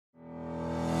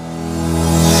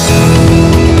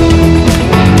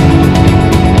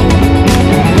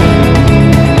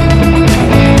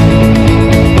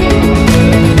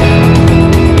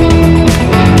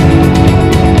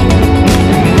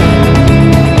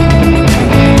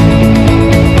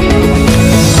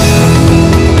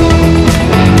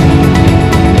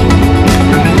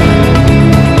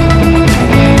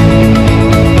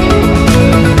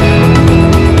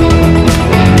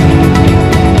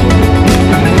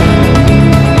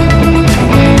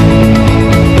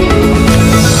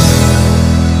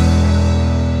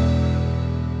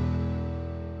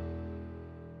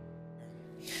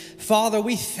Father,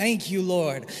 we thank you,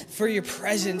 Lord, for your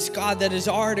presence, God, that is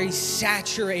already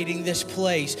saturating this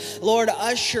place. Lord,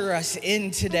 usher us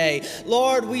in today.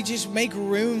 Lord, we just make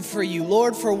room for you,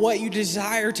 Lord, for what you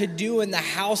desire to do in the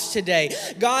house today.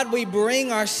 God, we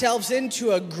bring ourselves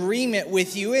into agreement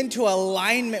with you, into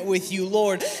alignment with you,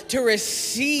 Lord, to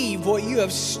receive what you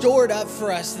have stored up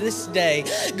for us this day.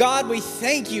 God, we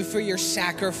thank you for your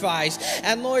sacrifice.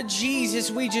 And Lord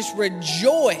Jesus, we just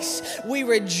rejoice. We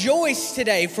rejoice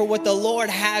today for what the Lord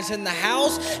has in the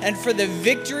house and for the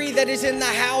victory that is in the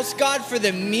house, God, for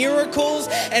the miracles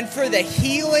and for the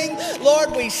healing.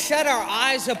 Lord, we set our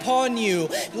eyes upon you,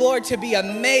 Lord, to be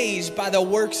amazed by the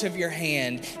works of your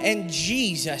hand. In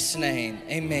Jesus' name,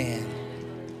 amen.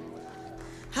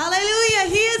 Hallelujah.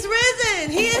 He is risen.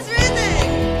 He is risen.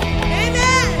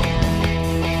 Amen.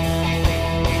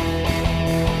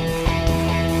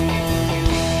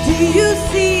 Do you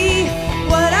see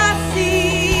what I see?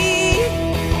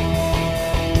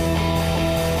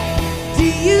 Do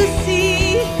you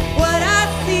see what I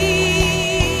see?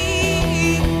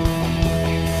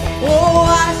 Oh,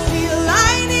 I see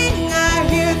lightning, I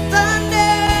hear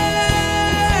thunder.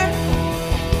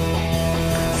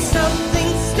 Something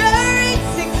stirring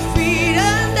 6 feet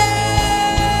under.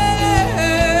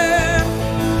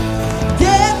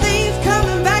 Dead things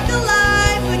coming back to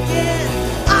life again.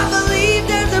 I believe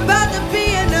there's about to be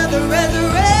another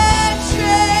resurrection.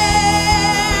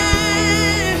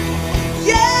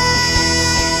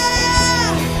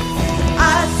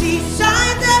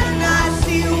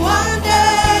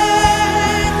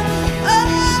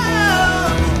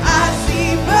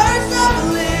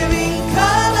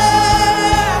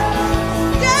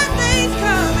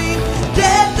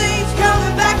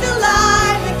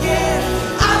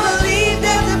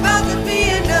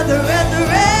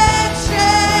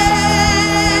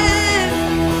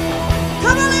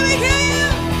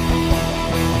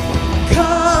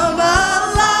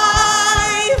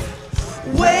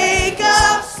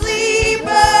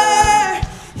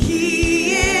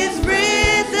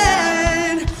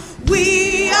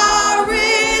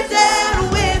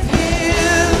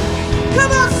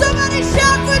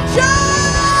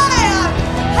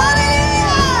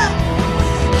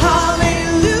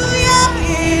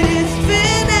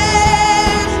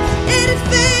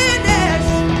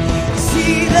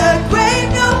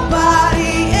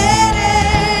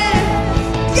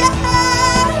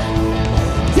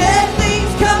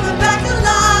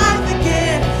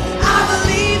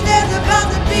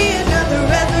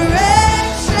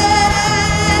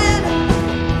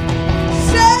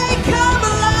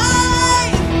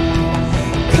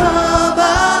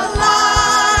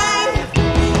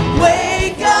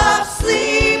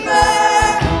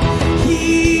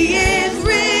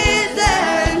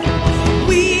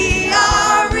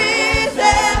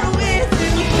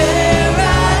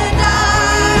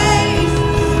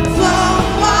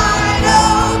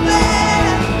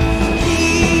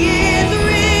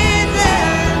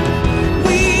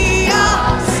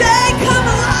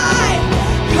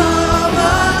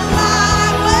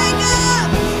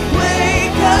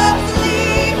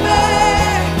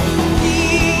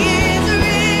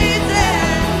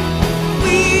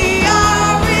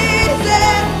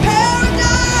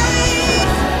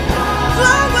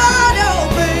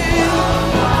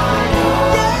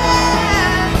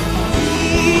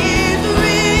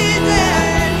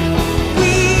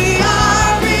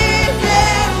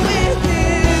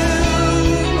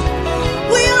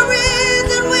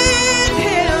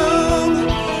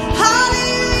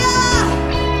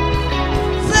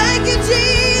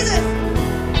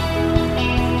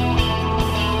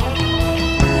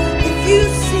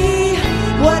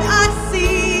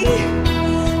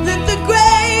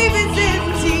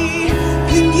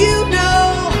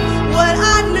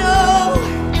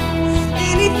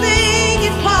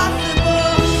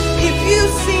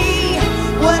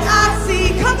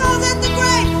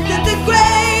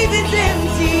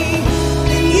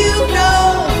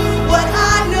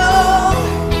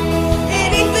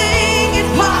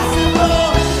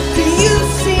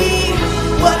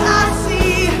 What I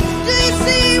see, do you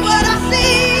see what I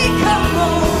see?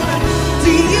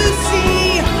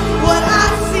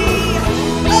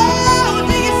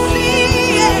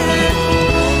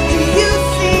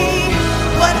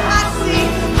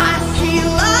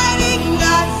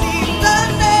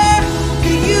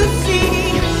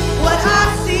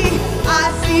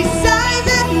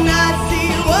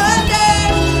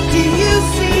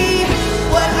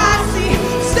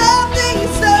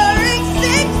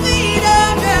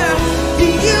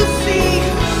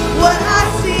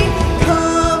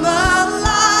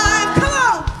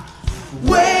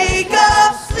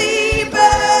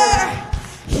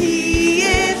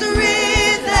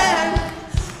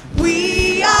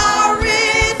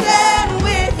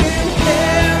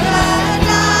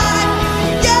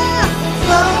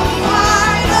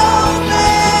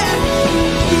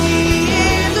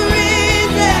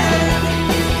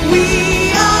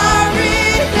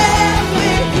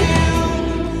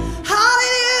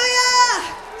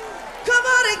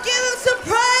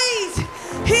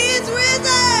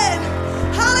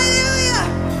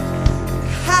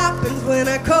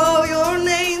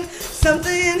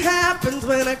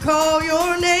 I call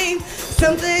your name.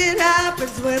 Something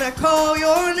happens when I call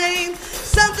your name.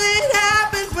 Something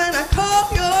happens when I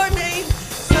call your name.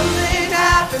 Something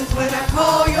happens when I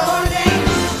call your name.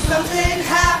 Something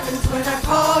happens when I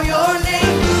call your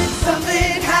name.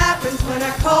 Something happens when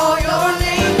I call your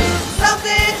name.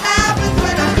 Something happens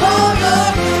when I call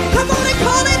your name. Come on and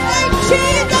call his name,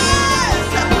 Jesus.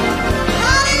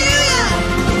 Hallelujah.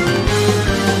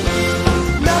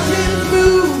 Mountains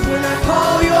move when I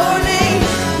call your name.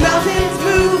 Mountains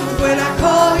move when I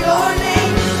call your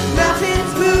name.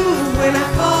 Mountains move when I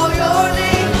call your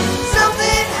name.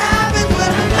 Something happens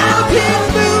when mountains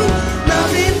move.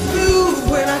 Mountains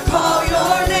move when I call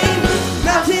your name.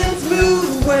 Mountains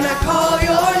move when I call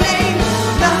your name.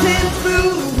 Mountains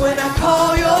move when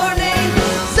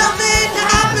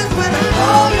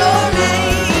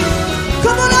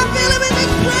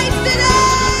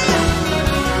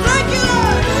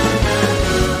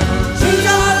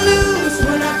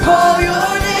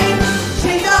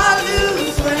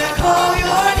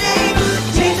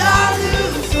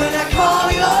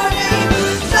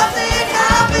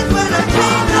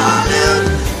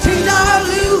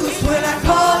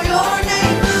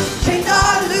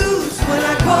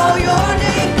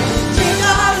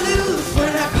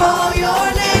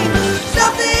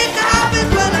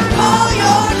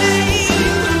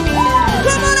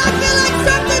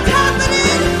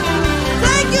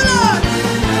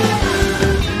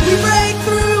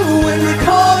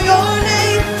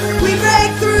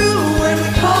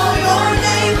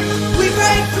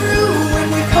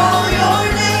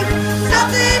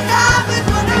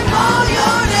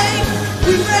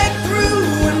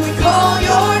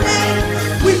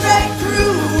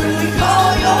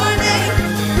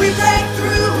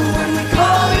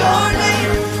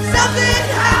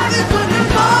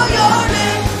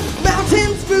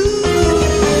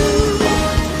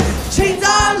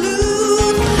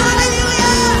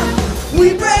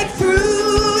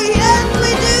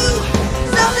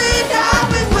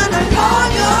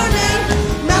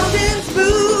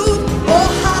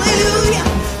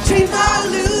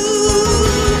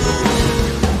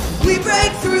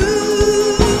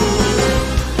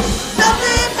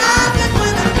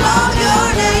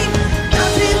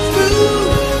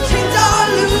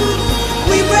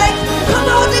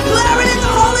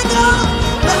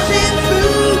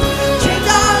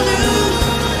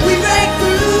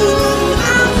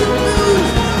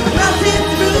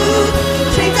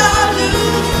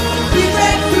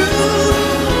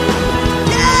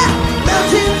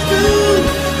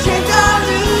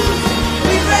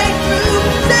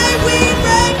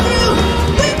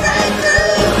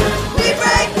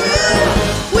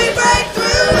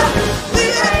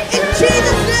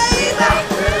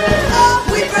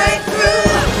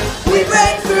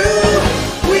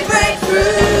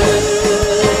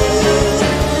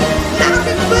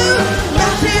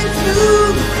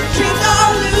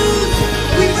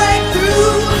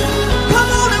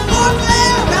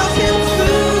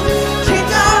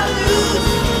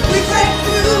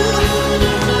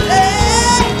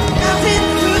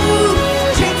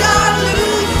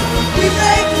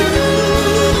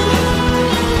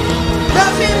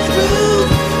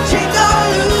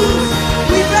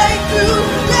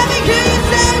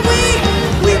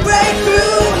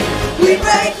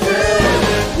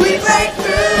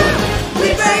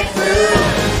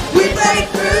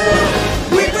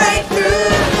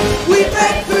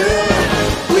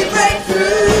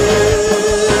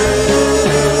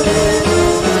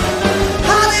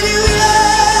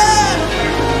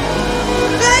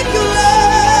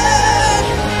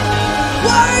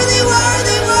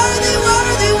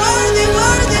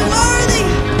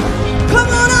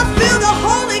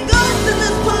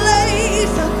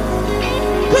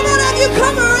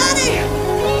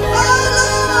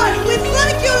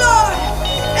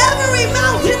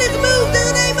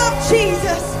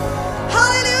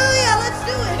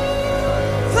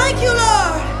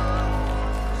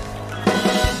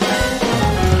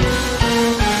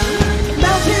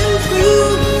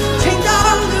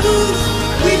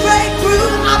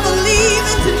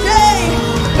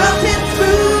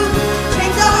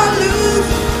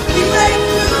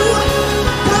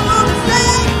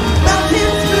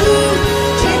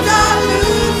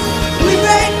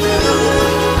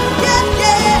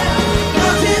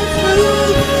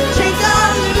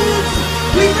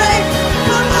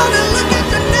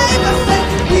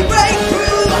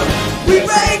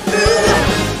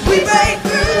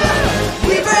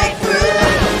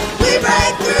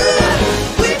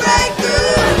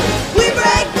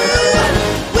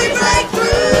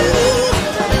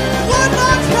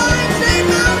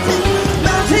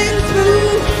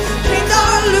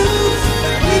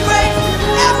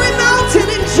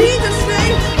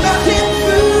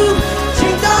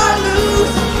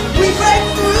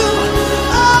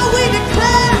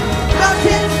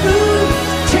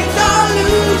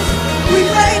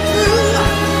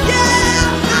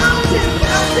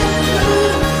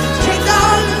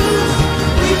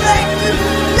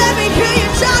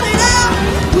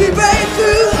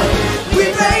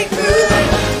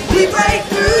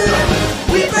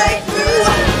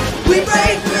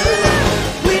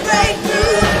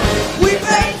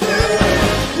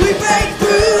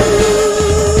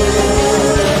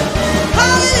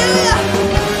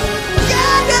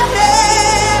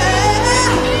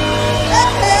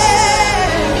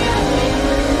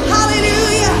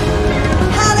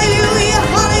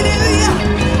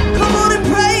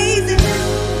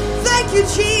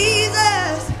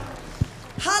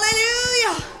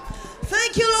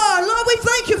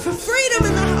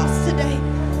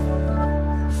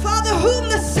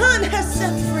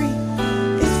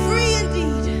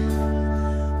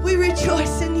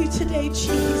rejoice in you today,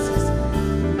 Jesus.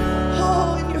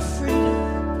 Oh, in your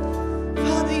freedom.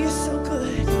 Father, you're so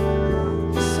good.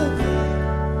 You're so good.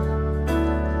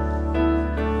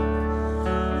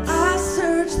 I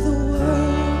searched the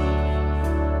world,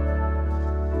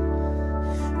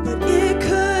 but it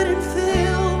couldn't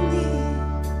fill me.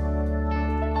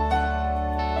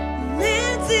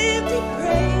 Man's empty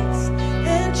praise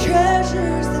and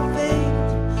treasures that fade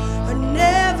are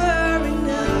never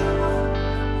enough.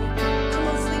 Come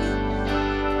on, sing it.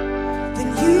 Then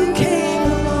you came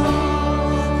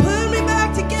along, put me back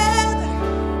together,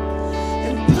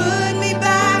 and put me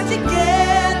back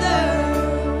together.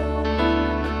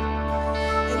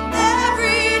 And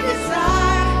every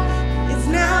desire is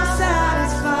now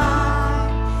satisfied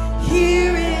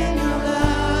here in your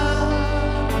love.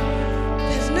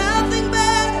 There's nothing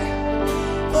better.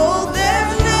 Oh,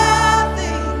 there's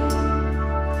nothing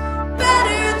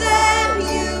better than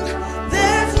you.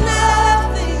 There's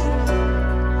nothing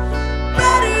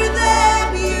better than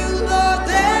you, Lord.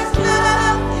 There's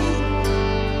nothing.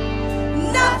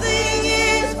 Nothing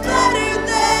is better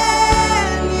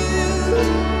than you.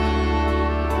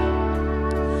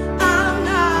 I'm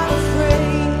not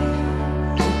afraid.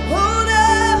 Hold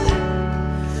up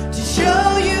to show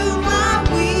you my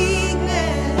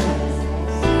weakness,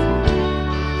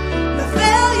 my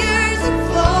failures and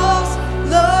flaws.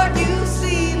 Lord, you've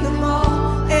seen them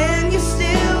all, and you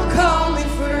still call me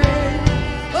friend.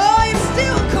 Oh, you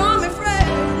still call me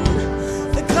friend.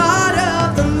 The God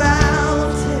of the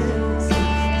mountains,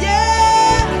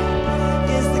 yeah,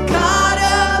 is the God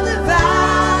of the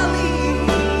valleys.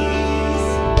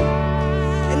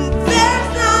 And there's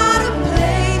not a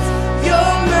place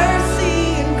your mercy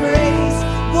and grace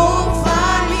won't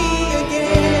find me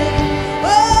again.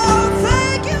 Oh,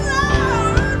 thank you,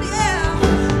 Lord, yeah.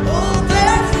 Oh,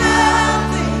 there's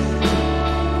nothing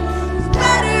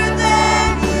better than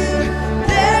you.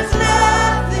 There's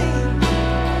nothing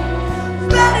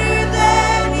better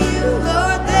than you,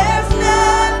 Lord. There's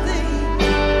nothing.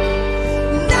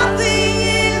 Nothing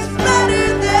is better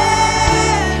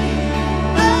than you.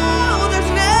 Oh,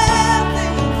 there's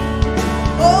nothing.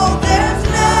 Oh, there's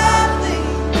nothing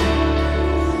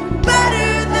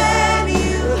better than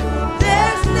you.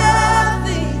 There's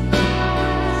nothing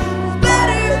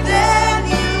better than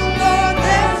you, Lord.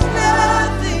 There's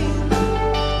nothing.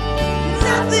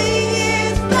 Nothing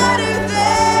is better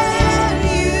than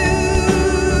you.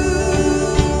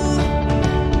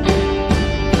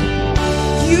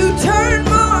 You turn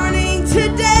mourning to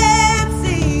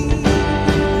dancing.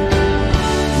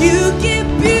 You give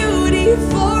beauty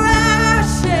for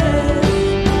ashes.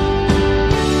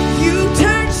 You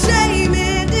turn shame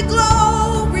into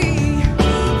glory.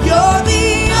 You're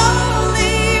the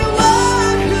only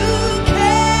one who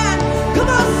can. Come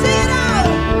on, sing it out.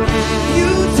 You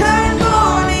turn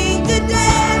mourning to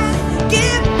dance.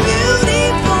 Give beauty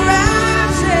for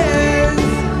ashes.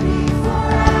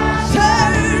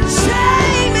 Turn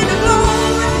shame into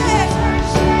glory.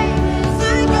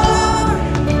 Sing, Lord.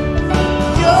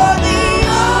 You're the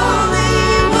only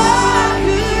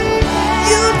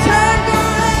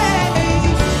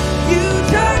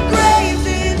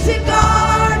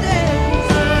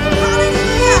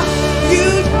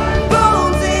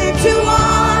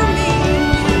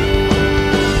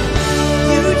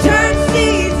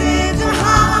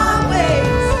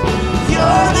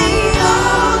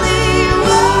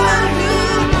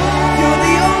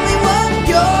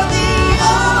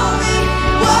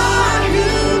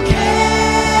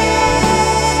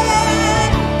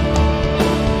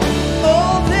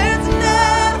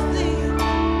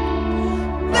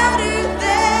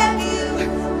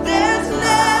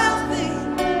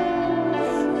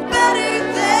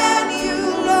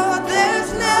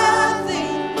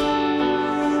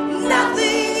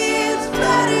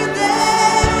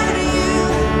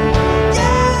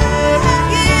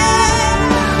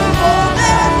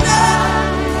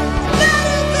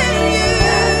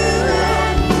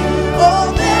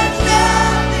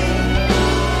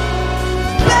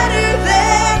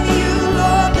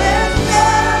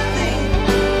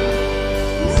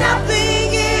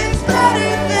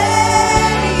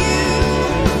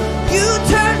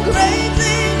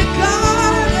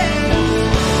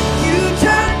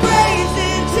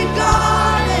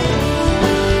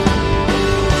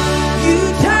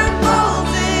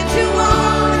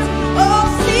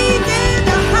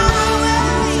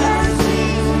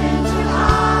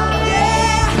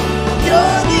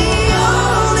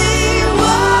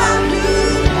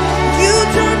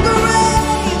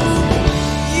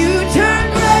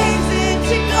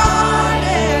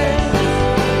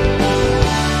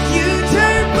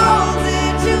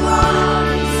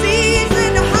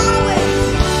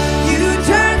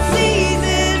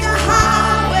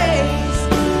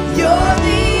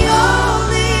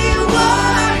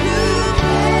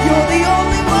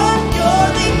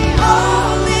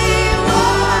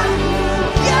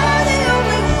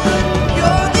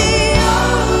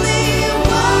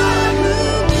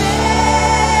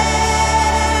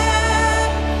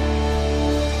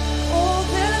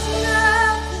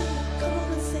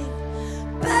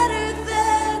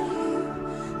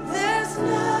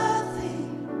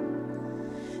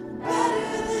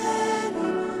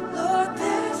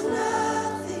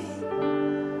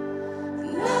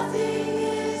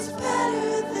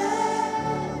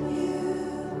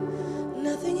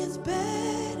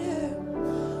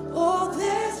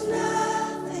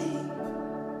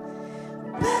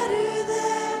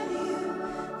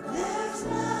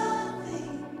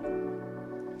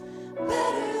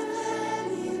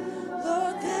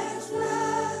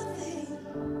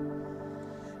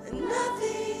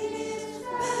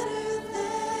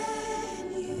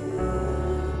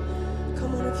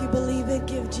and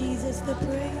give Jesus the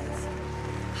praise.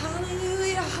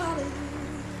 Hallelujah,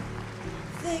 hallelujah.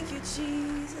 Thank you,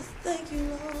 Jesus. Thank you,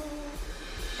 Lord.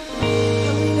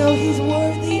 And we know he's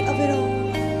worthy of it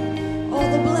all. All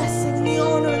the blessing and the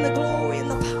honor and the glory and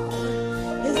the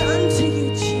power is unto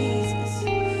you, Jesus.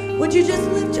 Would you just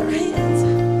lift your hands?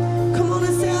 Come on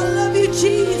and say, I love you,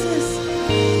 Jesus.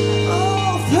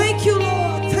 Oh, thank you,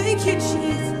 Lord. Thank you,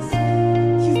 Jesus.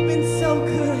 You've been so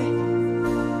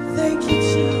good. Thank you,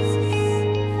 Jesus.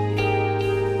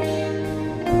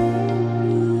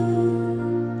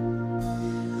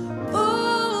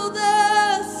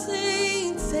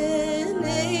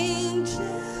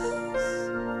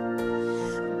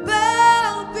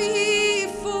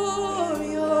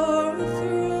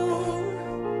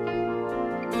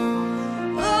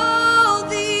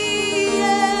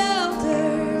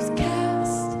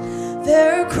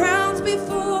 Their crowns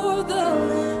before the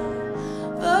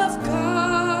Lamb of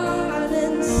God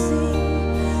and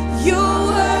sing, you're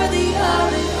worthy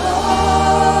of it all.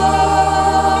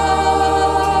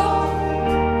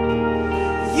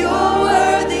 You're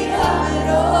worthy of it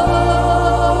all.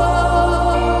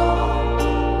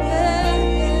 Yeah,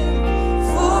 yeah.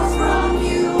 For from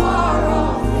you are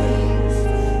all things,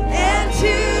 and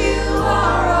to you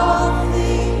are all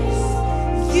things.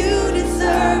 You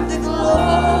deserve the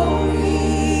glory.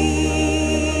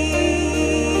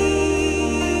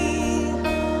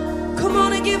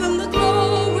 Give him the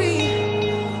glory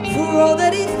for all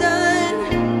that he's done,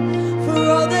 for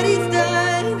all that he's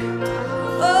done.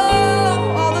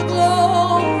 Oh, all the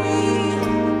glory.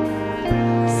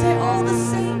 Say all the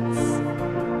saints,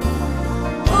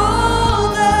 all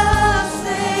the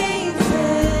saints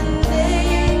and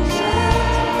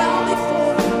angels bow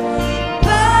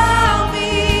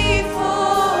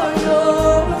before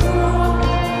your throne.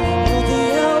 All the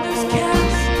elders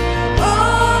cast,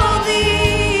 all the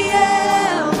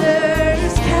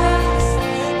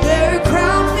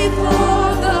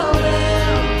before the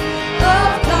Lamb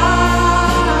of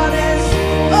God, and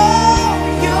oh,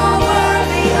 you're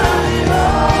worthy of it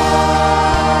all.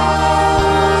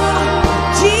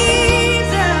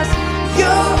 Jesus,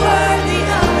 you're worthy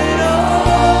of it all.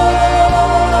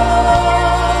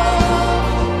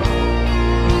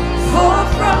 For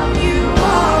from you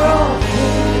are all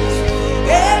things,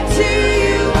 and to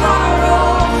you are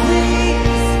all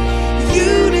things.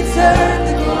 You deserve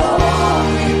the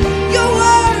glory. You're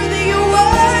worthy, you're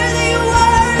worthy, you're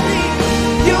worthy.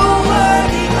 You're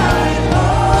worthy of it all.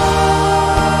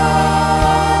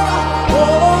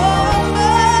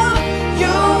 Oh,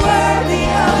 you're worthy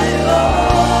of it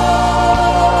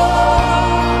all.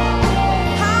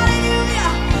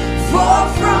 Hallelujah. For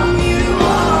from you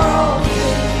are all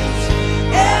things,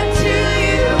 and to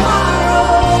you are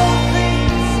all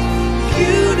things.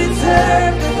 You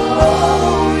deserve the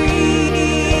glory.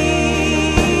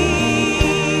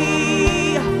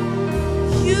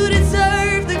 You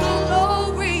deserve the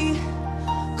glory.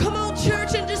 Come on,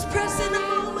 church, and just press in a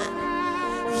moment.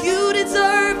 You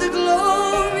deserve the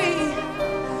glory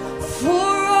for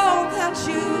all that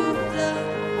you've done.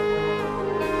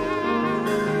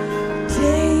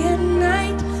 Day and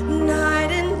night,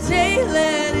 night and day,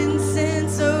 let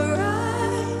incense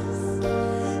arise.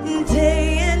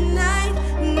 Day and night,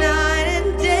 night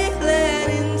and day, let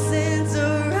incense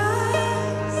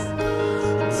arise.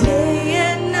 Day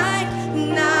and night,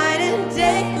 night and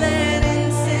day, let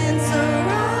incense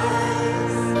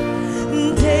arise.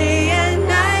 Day and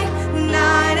night,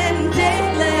 night and day,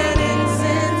 let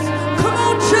incense. Come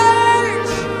on,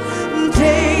 church.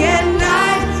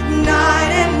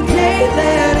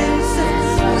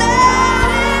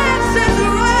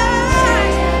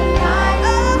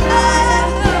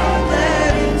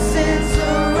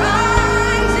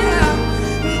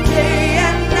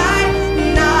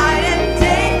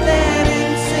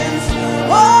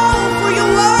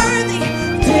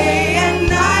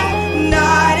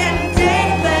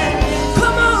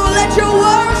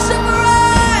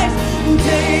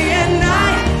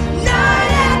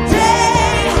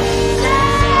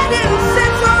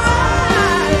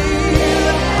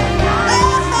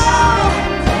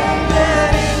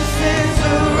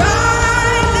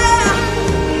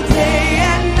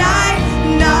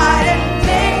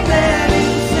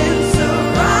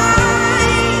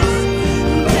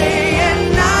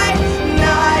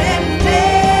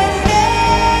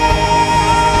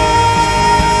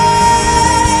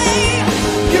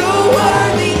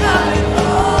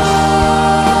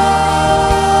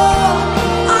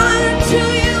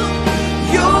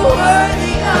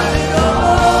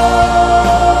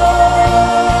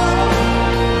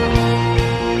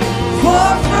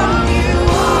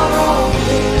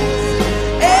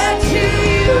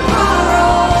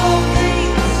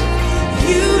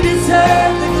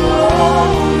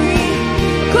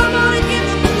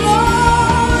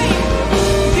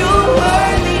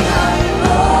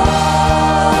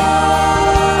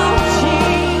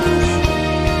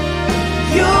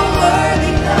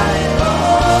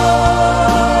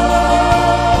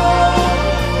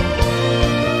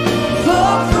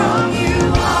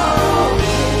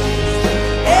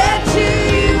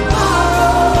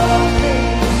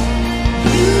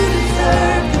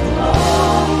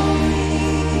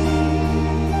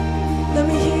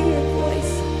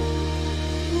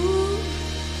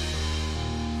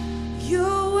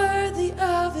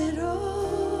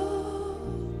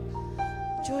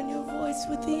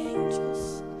 with the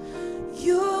angels.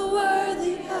 You're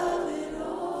worthy of it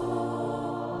all.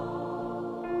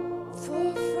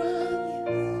 For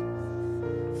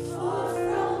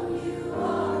from you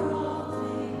are all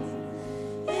things,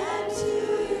 and to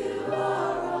you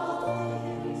are all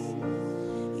things.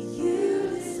 You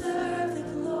deserve the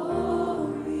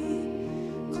glory.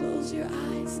 Close your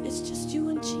eyes, it's just you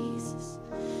and Jesus.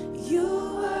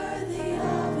 You're worthy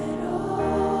of it all.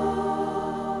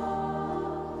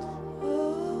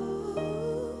 Oh,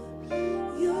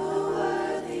 you're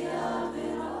worthy of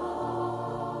it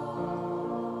all.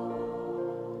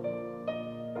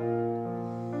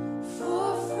 For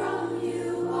from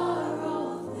you are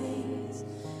all things,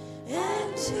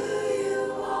 and to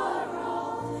you are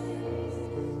all things.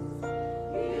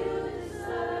 You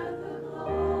deserve the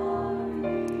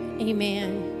glory. Amen.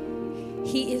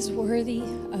 He is worthy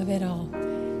of it all.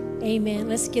 Amen.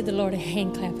 Let's give the Lord a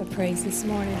hand clap of praise this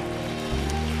morning.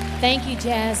 Thank you,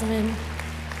 Jasmine.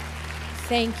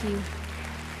 Thank you.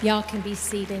 Y'all can be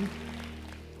seated.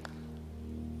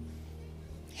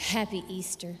 Happy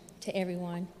Easter to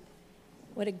everyone.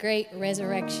 What a great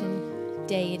resurrection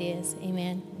day it is.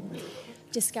 Amen.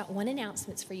 Just got one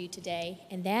announcement for you today,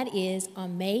 and that is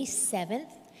on May 7th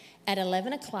at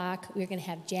 11 o'clock, we're going to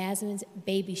have Jasmine's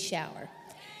baby shower.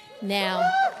 Now,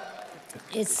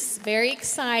 it's very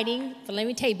exciting, but let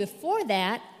me tell you, before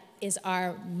that is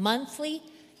our monthly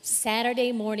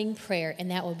Saturday morning prayer, and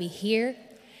that will be here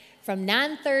from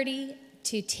 9:30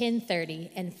 to 10:30,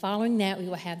 and following that, we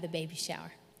will have the baby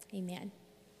shower. Amen.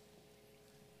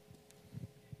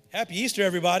 Happy Easter,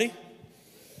 everybody.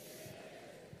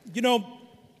 You know,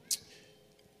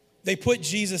 they put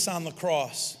Jesus on the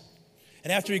cross,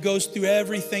 and after he goes through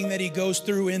everything that he goes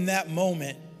through in that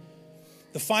moment,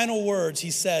 the final words he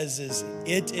says is,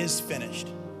 "It is finished."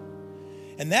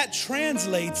 And that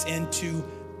translates into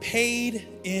paid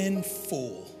in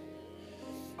full.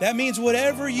 That means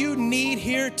whatever you need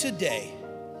here today,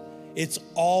 it's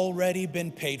already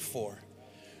been paid for.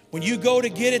 When you go to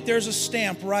get it, there's a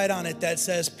stamp right on it that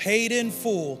says paid in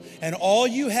full, and all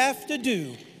you have to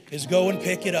do is go and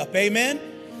pick it up. Amen?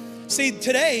 See,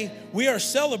 today we are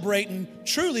celebrating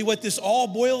truly what this all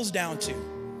boils down to.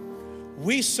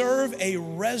 We serve a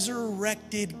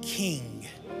resurrected King.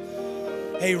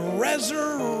 A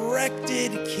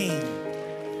resurrected King.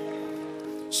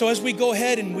 So as we go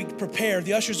ahead and we prepare,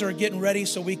 the ushers are getting ready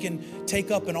so we can take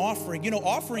up an offering. You know,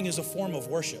 offering is a form of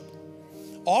worship.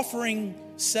 Offering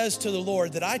says to the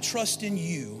Lord that I trust in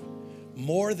you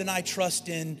more than I trust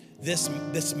in this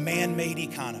man-made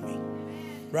economy,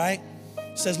 right?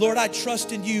 Says, Lord, I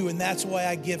trust in you, and that's why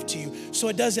I give to you. So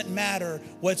it doesn't matter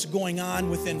what's going on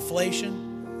with inflation.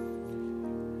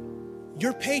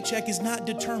 Your paycheck is not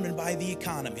determined by the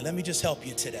economy. Let me just help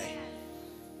you today.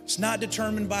 It's not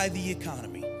determined by the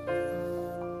economy.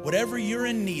 Whatever you're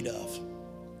in need of,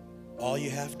 all you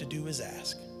have to do is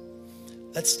ask.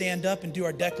 Let's stand up and do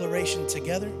our declaration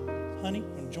together. Honey,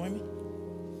 want to join me?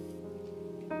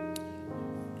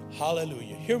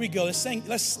 Hallelujah. Here we go. Let's sing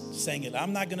it.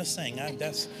 I'm not going to sing.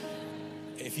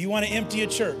 If you want to empty a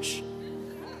church,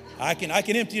 I can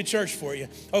empty a church for you.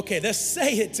 Okay, let's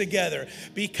say it together.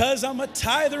 Because I'm a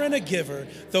tither and a giver,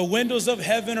 the windows of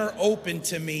heaven are open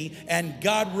to me, and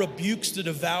God rebukes the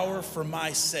devourer for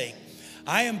my sake.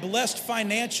 I am blessed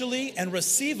financially and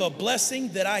receive a blessing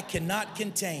that I cannot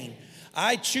contain.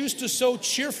 I choose to sow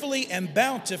cheerfully and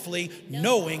bountifully,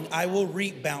 knowing I will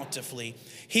reap bountifully.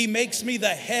 He makes me the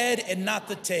head and not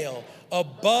the tail,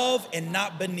 above and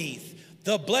not beneath.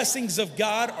 The blessings of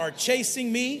God are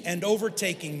chasing me and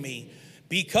overtaking me.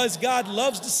 Because God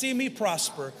loves to see me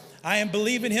prosper, I am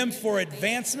believing him for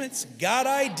advancements, God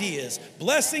ideas,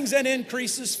 blessings and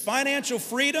increases, financial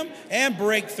freedom and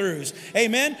breakthroughs.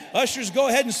 Amen. Ushers, go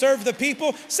ahead and serve the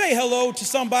people. Say hello to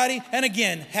somebody. And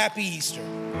again, happy Easter.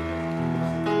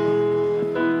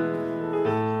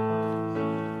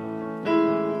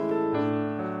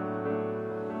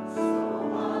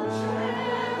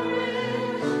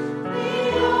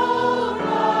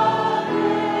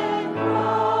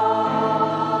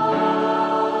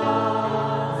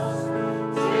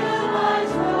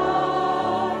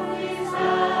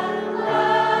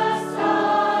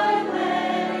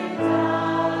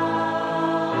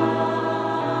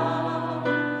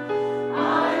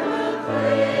 I will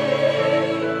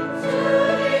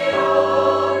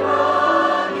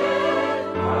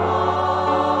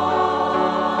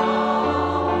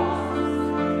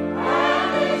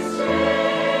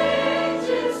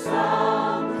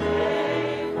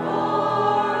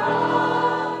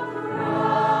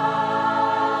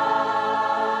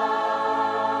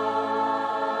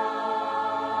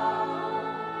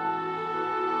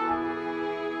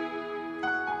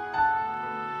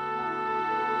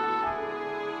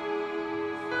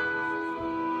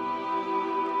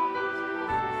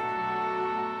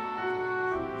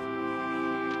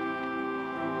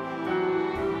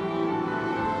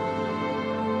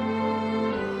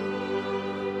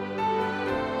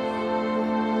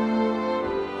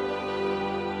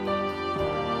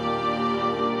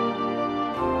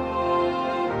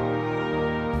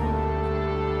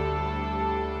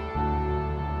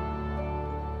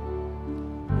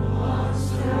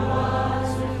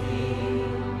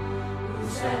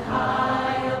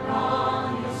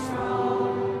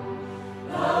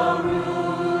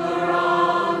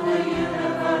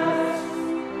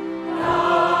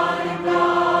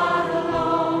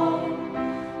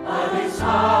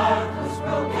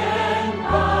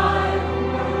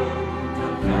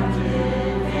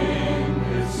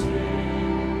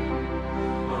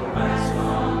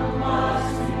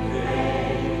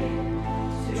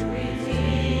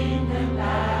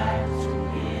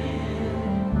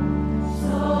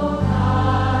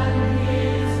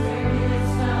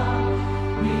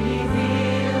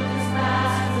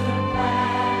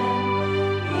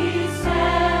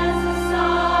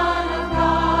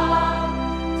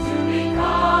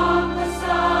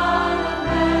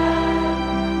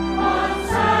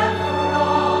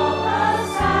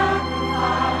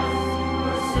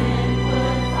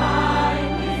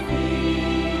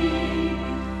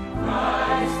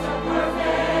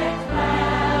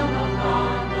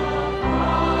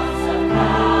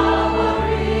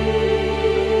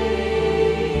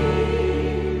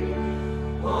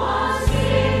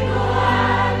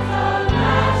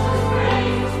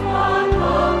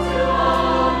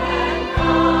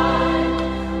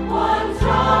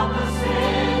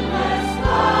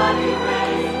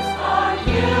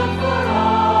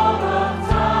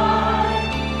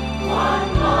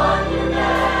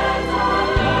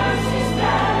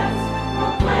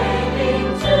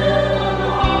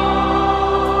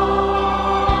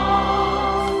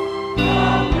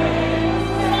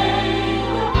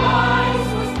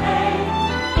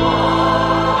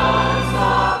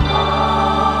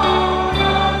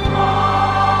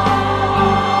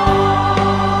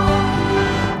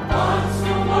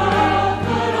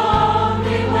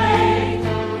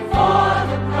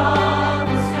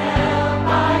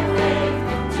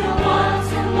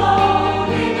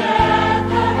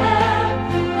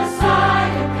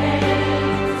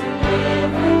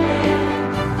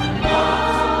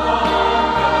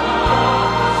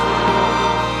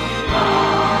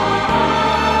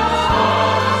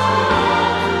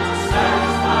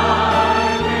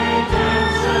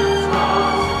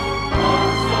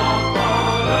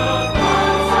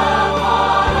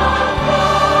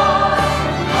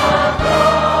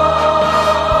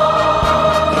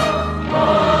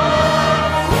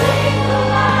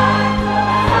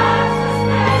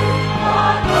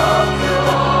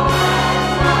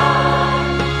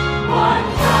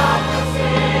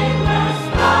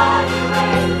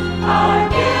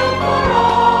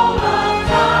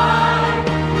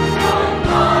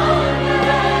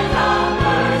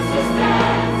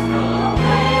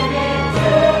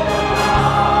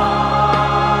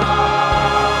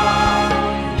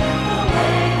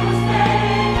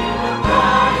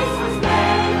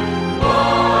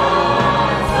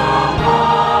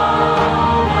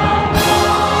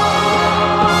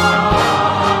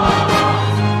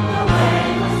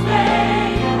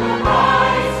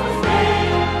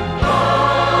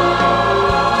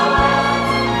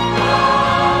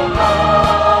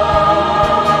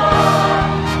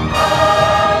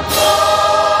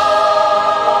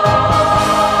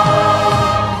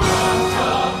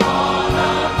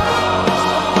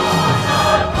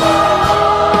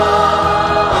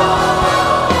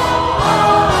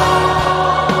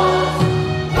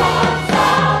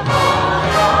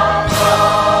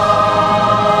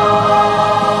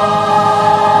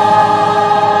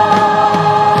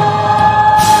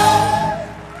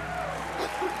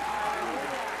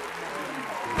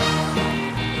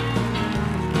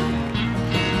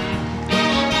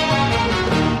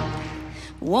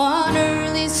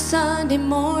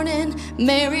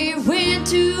Mary went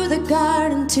to the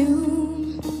garden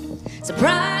tomb,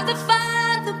 surprised to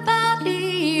find the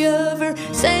body of her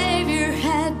Savior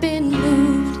had been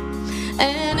moved.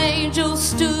 An angel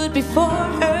stood before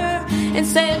her and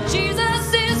said,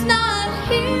 Jesus is not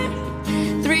here.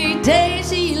 3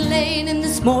 days he laid in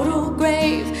this mortal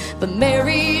grave. But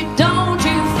Mary, don't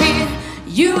you fear,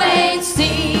 you ain't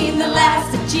seen the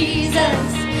last of Jesus.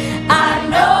 I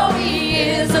know he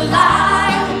is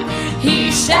alive.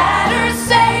 He shattered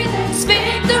Satan's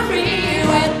victory.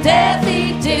 With death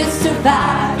he did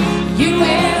survive. You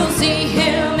will see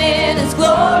him in his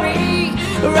glory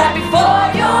right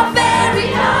before your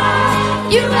very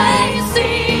eyes. You ain't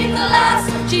seen the last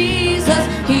of Jesus.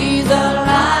 He's alive.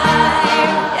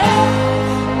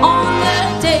 Yeah. On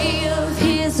the day of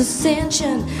his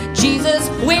ascension, Jesus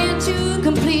went to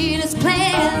complete his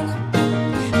plan.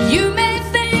 You may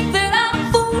think that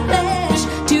I'm foolish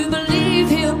to believe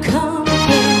he'll come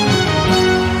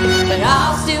again, but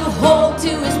I'll still hold to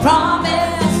his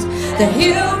promise that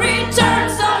he'll return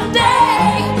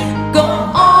someday. Go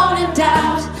on and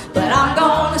doubt, but I'm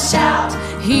gonna shout,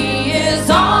 he is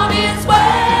on his way.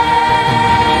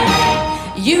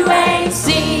 You ain't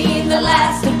seen the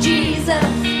last of Jesus.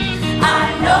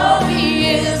 I know he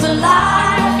is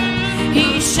alive.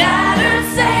 He shattered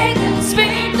Satan's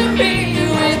victory.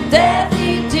 With death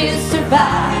he did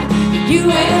survive. You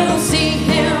will see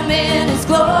him in his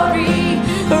glory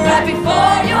right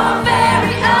before your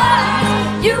very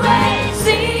eyes. You ain't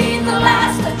seen the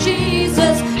last of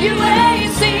Jesus. You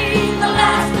ain't seen the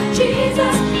last of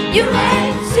Jesus. You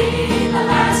ain't seen the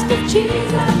last of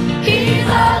Jesus. He's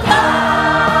alive.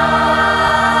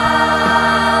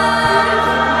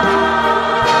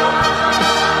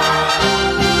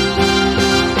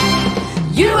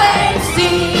 You ain't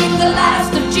seen the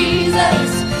last of Jesus.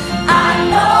 I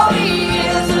know he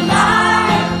is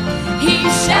alive. He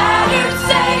shattered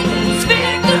Satan's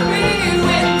victory.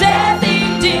 With death he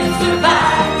did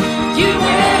survive. You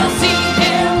will see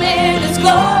him in his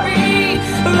glory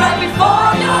right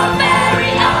before your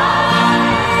very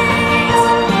eyes. You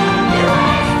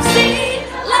ain't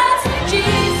seen the last of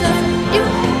Jesus. You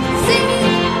ain't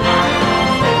seen the last. You ain't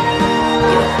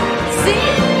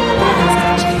seen the last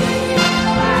of Jesus.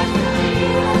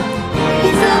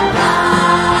 He's alive.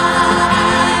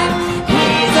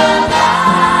 He's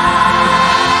alive.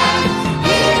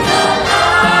 He's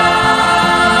alive.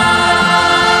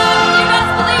 You guys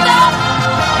believe that?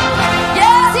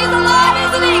 Yes, he's alive,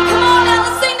 isn't he? Come on now,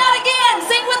 let's sing that again.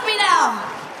 Sing with me now.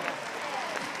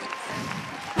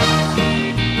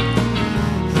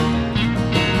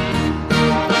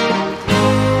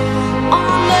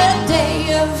 On the day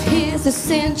of his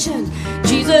ascension,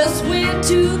 Jesus went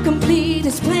to complete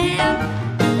his plan.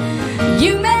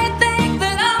 You may think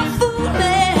that I'm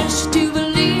foolish to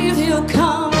believe he'll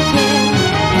come again,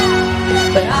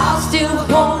 but I'll still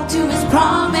hold to his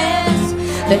promise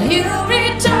that he'll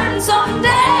return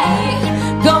someday.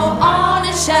 Go on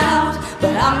and shout,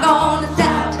 but I'm gonna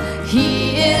doubt,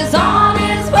 he is on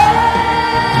his way.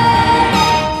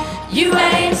 You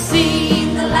ain't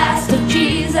seen the last of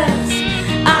Jesus.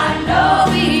 I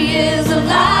know he is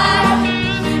alive.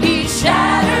 He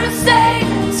shattered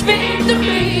Satan's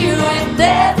victory. With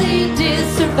death he did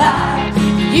survive.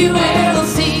 You will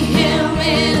see him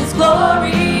in his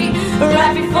glory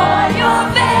right before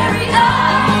your very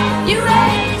eyes. You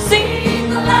ain't seen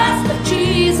the last of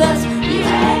Jesus. You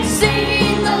ain't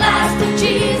seen the last of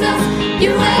Jesus.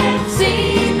 You ain't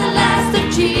seen the last of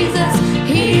Jesus.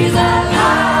 He's alive.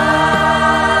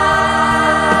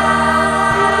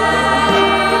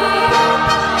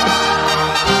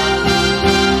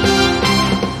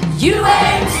 You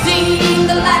ain't seen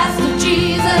the last of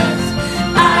Jesus.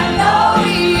 I know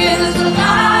he is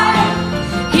alive.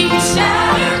 He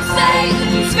shattered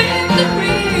Satan's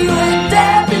victory. With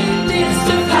death he did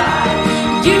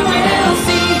survive. You will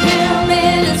see him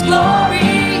in his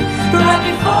glory right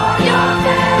before your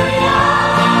very eyes.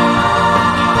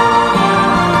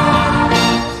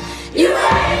 You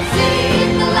ain't seen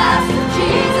the last of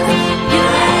Jesus. You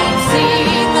ain't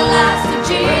seen the last of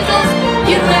Jesus.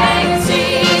 You ain't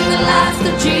seen the last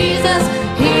of Jesus.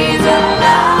 He's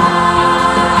alive.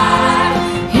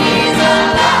 He's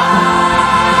alive.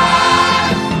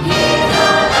 He's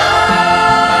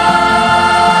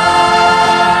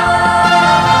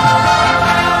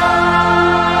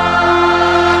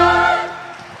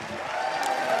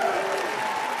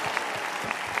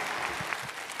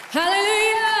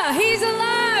Hallelujah. He's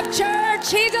alive, church.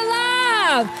 He's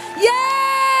alive.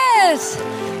 Yes.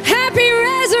 Happy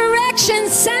Resurrection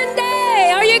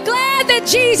Sunday. Are you glad that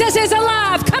Jesus is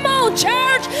alive? Come on,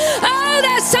 church. Oh,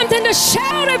 that's something to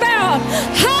shout about.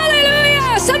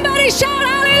 Hallelujah. Somebody shout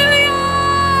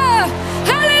hallelujah!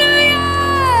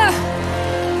 Hallelujah!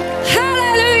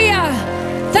 Hallelujah!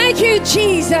 Thank you,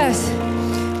 Jesus.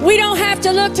 We don't have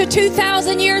to look to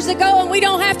 2,000 years ago, and we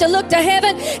don't have to look to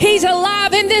heaven. He's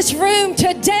alive in this room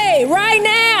today, right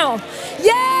now.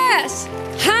 Yes!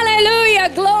 Hallelujah!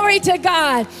 Glory to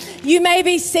God. You may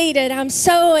be seated. I'm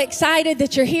so excited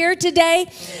that you're here today.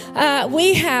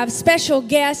 We have special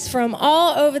guests from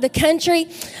all over the country.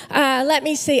 Let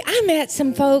me see. I met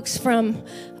some folks from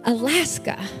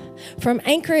Alaska, from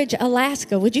Anchorage,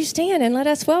 Alaska. Would you stand and let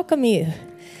us welcome you?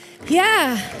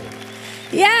 Yeah.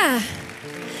 Yes,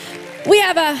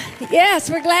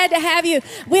 we're glad to have you.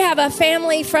 We have a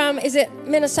family from, is it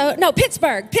Minnesota? No,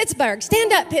 Pittsburgh.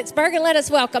 Stand up, Pittsburgh, and let us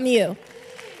welcome you.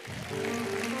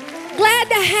 Glad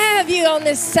to have you on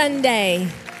this Sunday.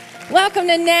 Welcome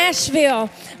to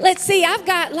Nashville. Let's see, I've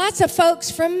got lots of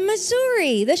folks from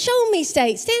Missouri, the Show Me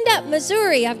State. Stand up,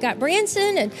 Missouri. I've got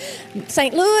Branson and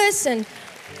St. Louis and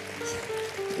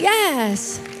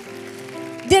yes.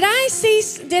 Did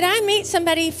I meet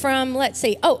somebody from, let's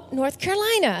see, North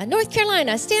Carolina. North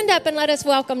Carolina, stand up and let us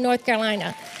welcome North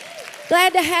Carolina.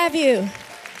 Glad to have you.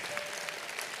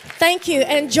 Thank you.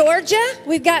 And Georgia,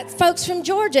 we've got folks from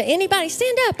Georgia. Anybody,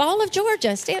 stand up, all of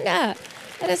Georgia, stand up.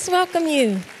 Let us welcome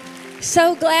you.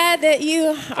 So glad that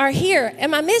you are here.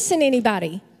 Am I missing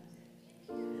anybody?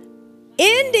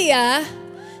 India,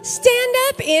 stand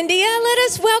up, India. Let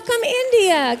us welcome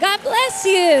India. God bless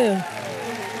you.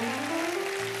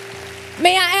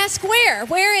 May I ask where?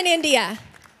 Where in India?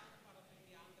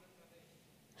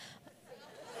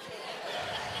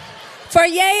 For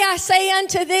yea, I say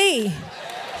unto thee.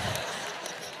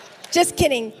 Just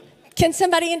kidding. Can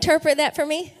somebody interpret that for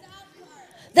me?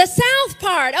 The south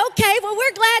part. Okay, well,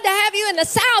 we're glad to have you in the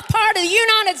south part of the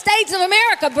United States of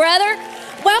America, brother.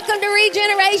 Welcome to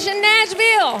Regeneration,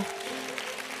 Nashville.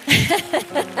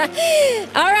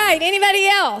 All right, anybody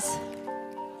else?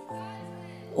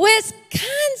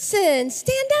 Wisconsin.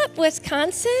 Stand up,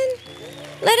 Wisconsin.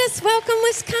 Let us welcome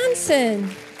Wisconsin.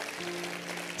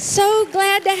 So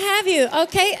glad to have you.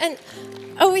 Okay, and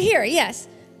over here, yes.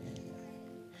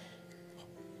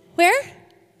 Where?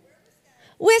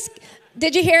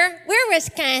 Did you hear? We're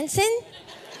Wisconsin.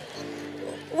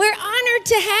 We're honored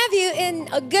to have you in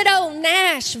a good old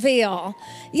Nashville.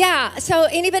 Yeah, so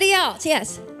anybody else?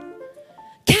 Yes.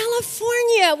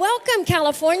 California. Welcome,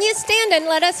 California. Stand and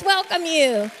let us welcome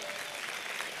you.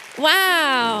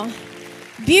 Wow.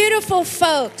 Beautiful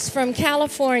folks from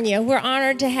California. We're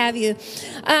honored to have you.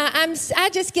 I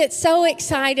just get so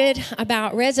excited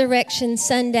about Resurrection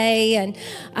Sunday, and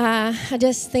I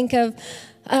just think of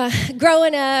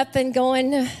growing up and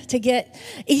going to get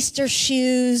Easter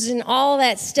shoes and all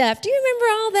that stuff. Do you remember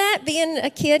all that, being a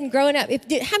kid and growing up?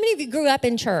 How many of you grew up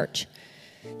in church?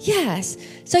 Yes.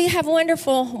 So you have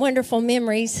wonderful, wonderful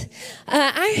memories.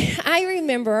 I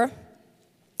remember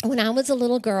when I was a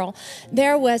little girl,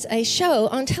 there was a show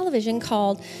on television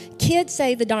called Kids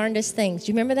Say the Darndest Things.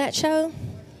 Do you remember that show?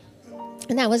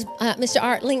 And that was Mr.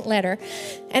 Art Linkletter.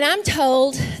 And I'm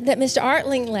told that Mr. Art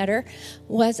Linkletter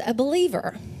was a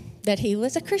believer, that he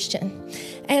was a Christian.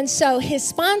 And so his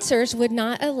sponsors would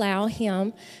not allow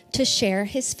him to share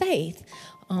his faith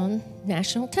on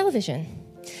national television.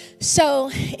 So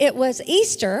it was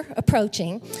Easter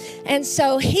approaching, and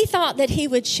so he thought that he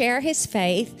would share his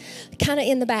faith kind of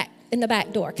in the back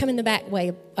door, come in the back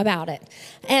way about it.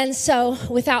 And so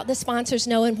without the sponsors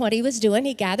knowing what he was doing,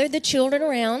 he gathered the children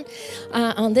around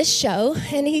on this show,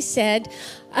 and he said,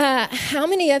 how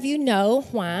many of you know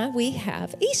why we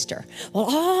have Easter? Well,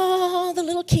 all the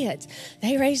little kids,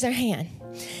 they raised their hand.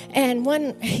 And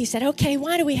he said, okay,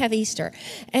 why do we have Easter?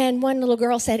 And one little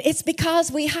girl said, it's because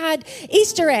we hide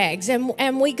Easter eggs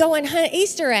and we go and hunt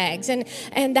Easter eggs. And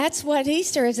that's what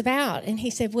Easter is about. And he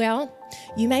said, well,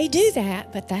 you may do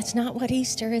that, but that's not what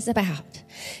Easter is about.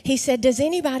 He said, does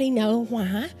anybody know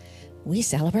why we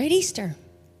celebrate Easter?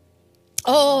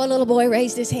 Oh, a little boy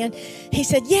raised his hand. He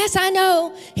said, yes, I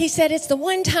know. He said, it's the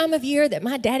one time of year that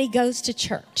my daddy goes to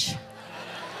church.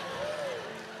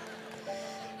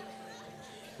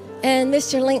 And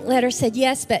Mr. Linkletter said,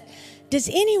 yes, but does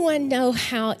anyone know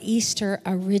how Easter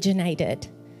originated?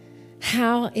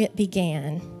 How it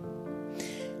began?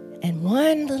 And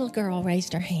one little girl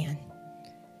raised her hand.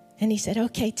 And he said,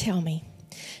 okay, tell me.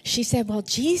 She said, well,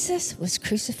 Jesus was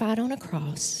crucified on a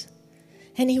cross,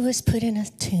 and he was put in a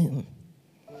tomb.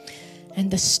 And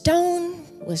the stone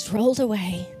was rolled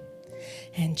away,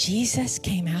 and Jesus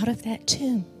came out of that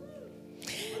tomb.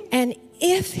 And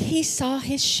if he saw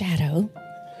his shadow,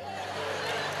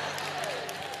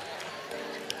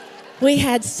 we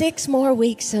had 6 more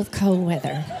weeks of cold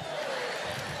weather.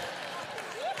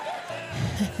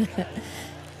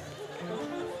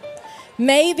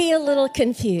 Maybe a little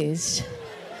confused.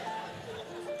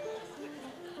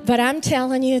 But I'm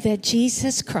telling you that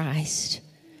Jesus Christ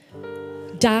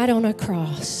died on a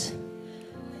cross.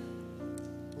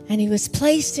 And he was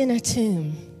placed in a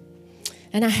tomb.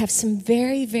 And I have some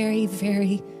very, very,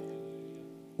 very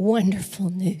wonderful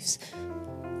news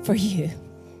for you.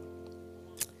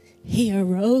 He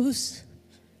arose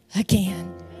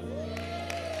again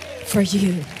for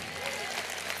you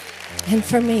and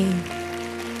for me.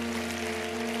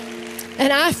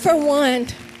 And I, for one,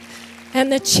 am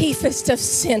the chiefest of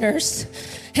sinners.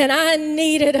 And I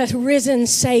needed a risen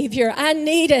Savior. I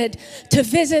needed to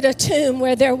visit a tomb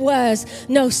where there was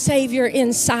no Savior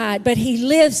inside. But he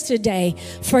lives today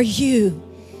for you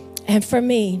and for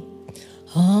me.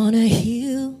 On a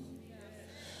hill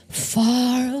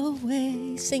far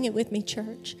away, sing it with me,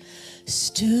 church,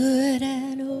 stood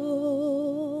an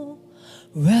old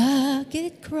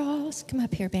rugged cross. Come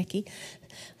up here, Becky.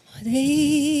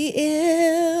 The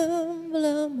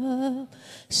emblem of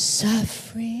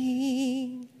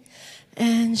suffering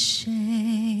and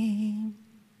shame.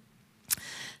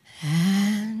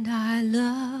 And I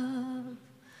love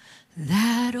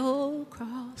that old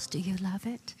cross. Do you love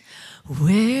it?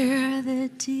 Where the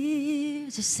dear,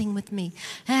 just sing with me,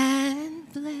 and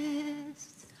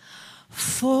blessed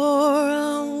for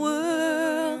a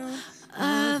world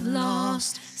of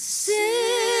lost sinners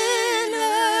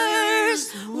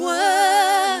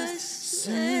was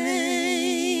slain.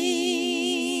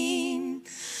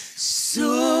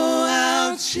 So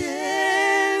I'll cherish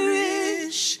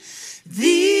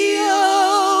the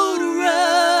old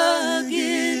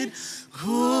rugged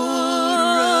cross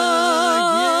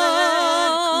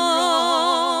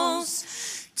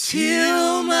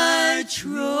till my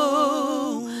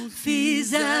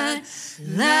trophies at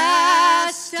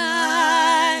last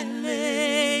I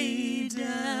lay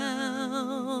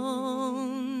down.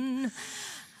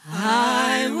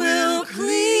 I will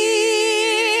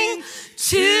cling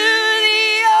to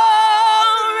the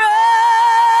old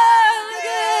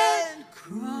rugged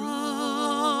cross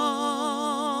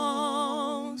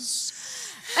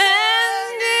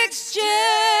and exchange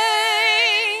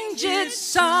it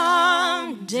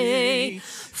someday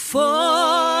for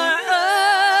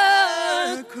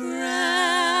a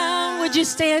crown. Would you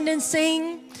stand and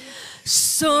sing?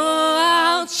 So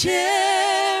I'll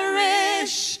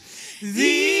cherish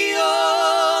the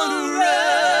old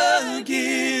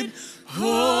rugged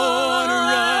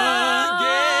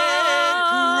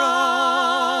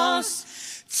cross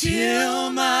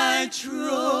till my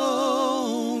trophies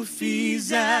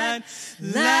at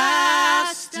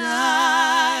last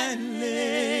I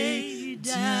lay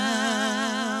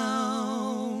down.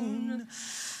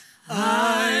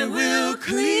 I will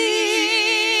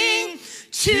cling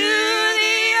to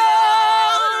the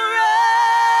old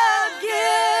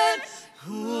rugged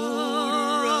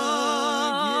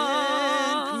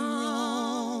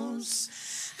cross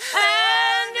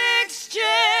and exchange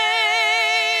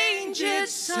it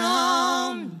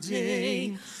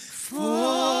someday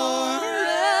for a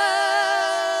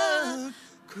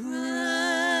crown.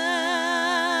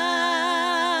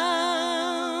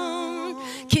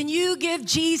 Can you give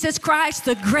Jesus Christ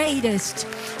the greatest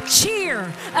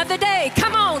cheer of the day?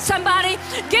 Come on, somebody.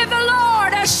 Give the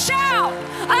Lord a shout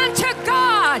unto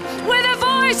God with a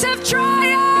voice of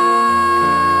triumph.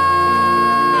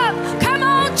 Come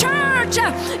on, church.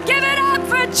 Give it up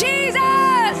for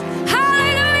Jesus.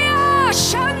 Hallelujah.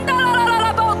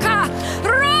 Shandalalaboka.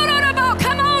 Rodorabo.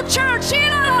 Come on, church.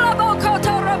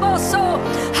 Ilalabokotoroboso.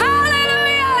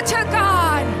 Hallelujah to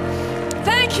God.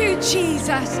 Thank you,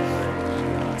 Jesus.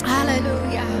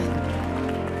 Hallelujah.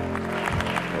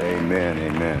 Amen,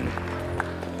 amen.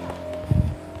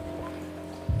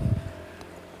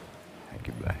 Thank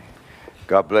you, buddy.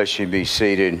 God bless you. Be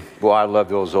seated. Boy, I love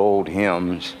those old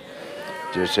hymns.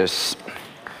 There's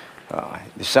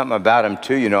something about them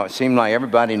too. You know, it seems like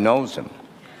everybody knows them.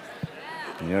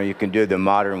 You know, you can do the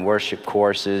modern worship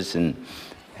courses, and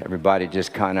everybody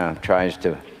just kind of tries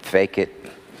to fake it.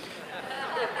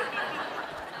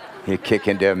 You kick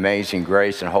into Amazing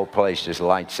Grace, and the whole place just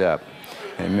lights up.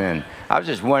 Amen. I was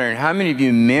just wondering, how many of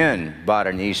you men bought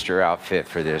an Easter outfit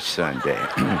for this Sunday?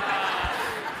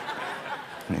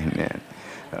 Amen.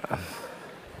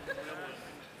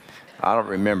 I don't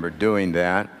remember doing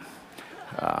that.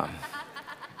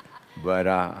 But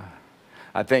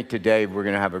I think today we're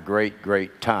going to have a great,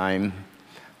 great time.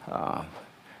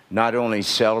 Not only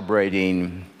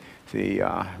celebrating the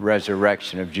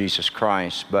resurrection of Jesus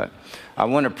Christ, but I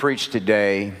want to preach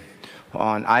today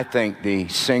on, I think, the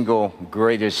single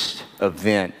greatest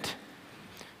event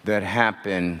that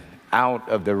happened out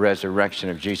of the resurrection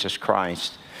of Jesus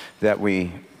Christ that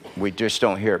we just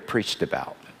don't hear it preached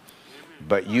about.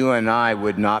 But you and I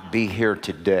would not be here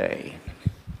today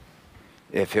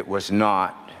if it was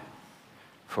not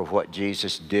for what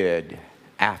Jesus did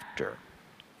after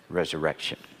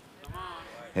resurrection.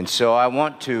 And so I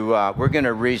want to, we're going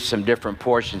to read some different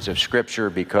portions of Scripture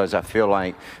because I feel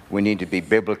like we need to be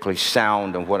biblically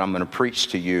sound in what I'm going to preach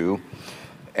to you.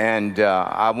 And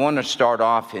I want to start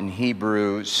off in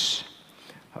Hebrews,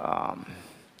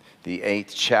 the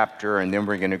 8th chapter, and then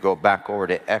we're going to go back over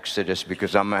to Exodus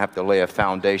because I'm going to have to lay a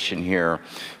foundation here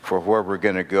for where we're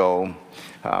going to go.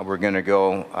 We're going to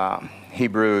go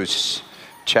Hebrews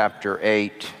chapter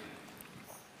 8.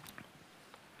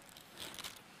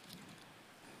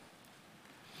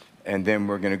 And then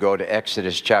we're going to go to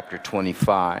Exodus chapter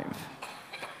 25.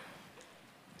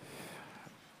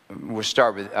 We'll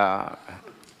start with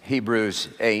Hebrews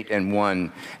 8 and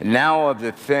 1. Now of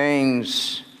the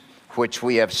things which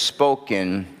we have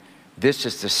spoken, this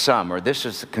is the sum, or this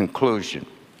is the conclusion.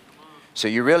 So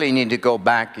you really need to go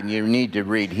back and you need to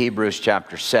read Hebrews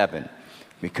chapter 7,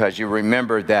 because you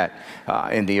remember that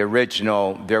in the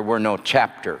original there were no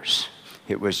chapters.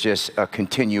 It was just a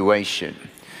continuation.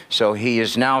 So he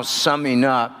is now summing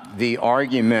up the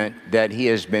argument that he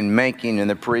has been making in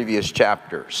the previous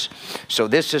chapters. So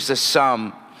this is the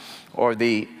sum, or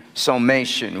the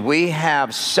summation. We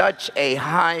have such a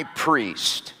high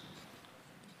priest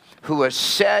who is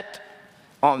set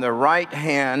on the right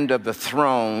hand of the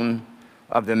throne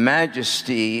of the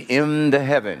majesty in the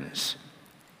heavens,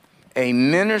 a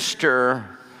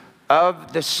minister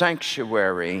of the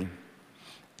sanctuary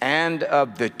and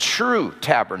of the true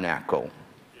tabernacle,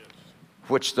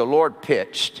 which the Lord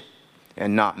pitched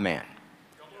and not man.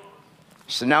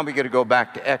 So now we're going to go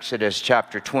back to Exodus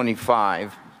chapter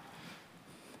 25,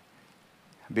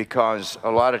 because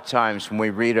a lot of times when we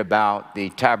read about the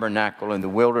tabernacle in the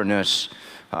wilderness,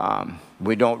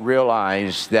 we don't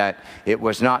realize that it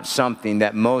was not something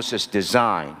that Moses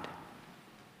designed.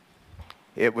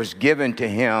 It was given to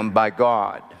him by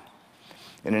God.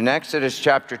 And in Exodus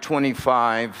chapter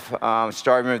 25,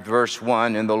 starting with verse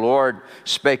 1, and the Lord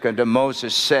spake unto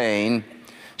Moses, saying,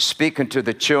 Speak unto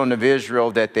the children of Israel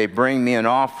that they bring me an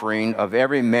offering of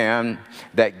every man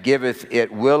that giveth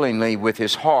it willingly with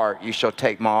his heart. You shall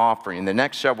take my offering. The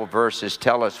next several verses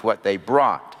tell us what they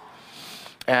brought.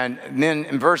 And then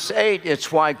in verse 8,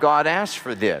 it's why God asked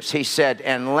for this. He said,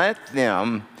 And let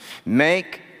them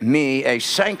make me a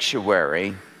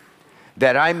sanctuary,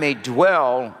 that I may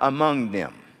dwell among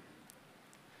them,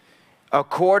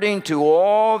 according to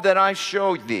all that I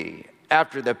showed thee,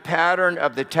 after the pattern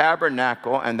of the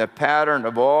tabernacle and the pattern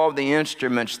of all the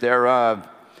instruments thereof,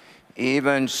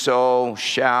 even so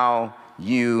shall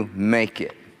you make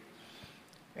it.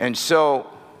 And so,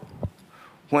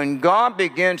 when God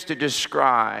begins to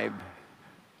describe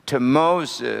to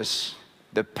Moses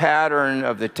the pattern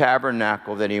of the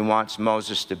tabernacle that he wants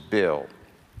Moses to build,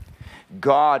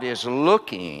 God is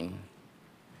looking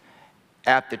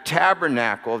at the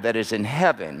tabernacle that is in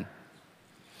heaven,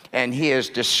 and he is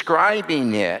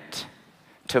describing it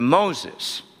to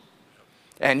Moses.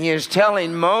 And he is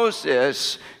telling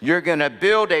Moses, you're going to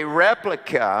build a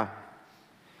replica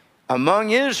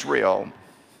among Israel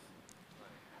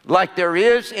like there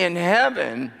is in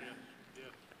heaven,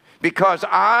 because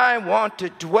I want to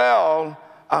dwell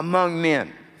among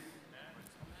men.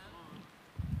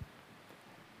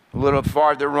 A little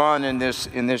farther on in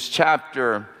this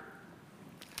chapter,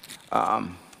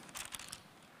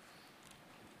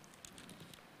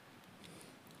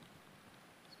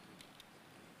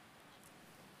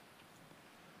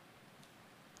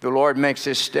 the Lord makes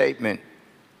this statement.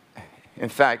 In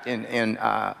fact, in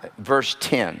verse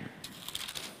 10,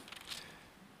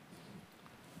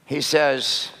 he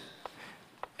says,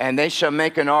 And they shall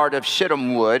make an art of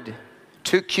shittim wood,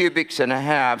 2 cubits and a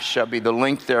half shall be the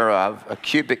length thereof, 1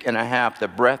 cubit and a half the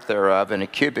breadth thereof, and 1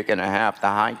 cubit and a half the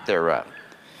height thereof.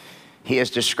 He is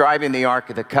describing the Ark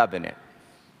of the Covenant.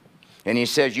 And he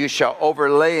says, You shall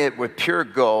overlay it with pure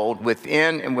gold,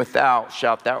 within and without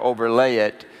shalt thou overlay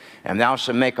it, and thou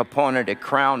shalt make upon it a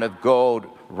crown of gold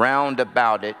round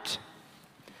about it.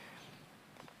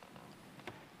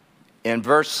 In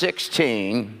verse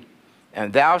 16,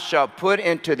 And thou shalt put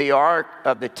into the ark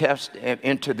the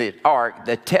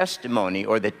testimony,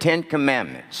 or the 10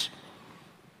 commandments,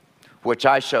 which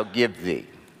I shall give thee.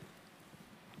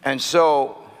 And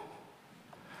so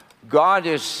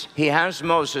he has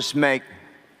Moses make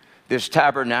this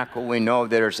tabernacle. We know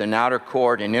there's an outer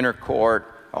court, an inner court,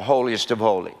 a holiest of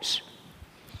holies.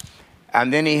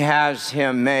 And then he has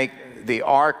him make the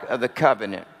Ark of the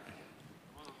Covenant.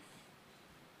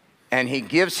 And he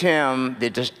gives him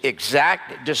the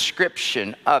exact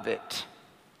description of it,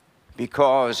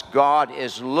 because God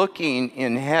is looking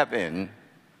in heaven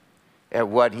at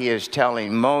what he is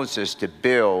telling Moses to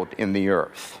build in the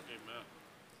earth. Amen.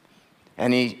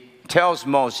 And he tells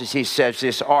Moses, he says,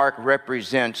 this ark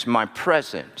represents my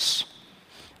presence.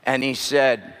 And he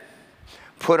said,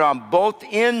 put on both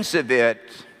ends of it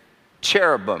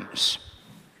cherubims.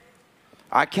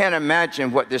 I can't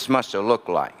imagine what this must have looked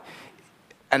like.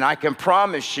 And I can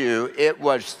promise you it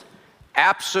was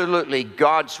absolutely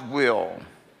God's will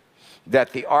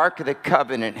that the Ark of the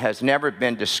Covenant has never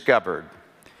been discovered,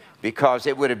 because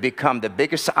it would have become the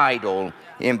biggest idol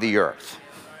in the earth.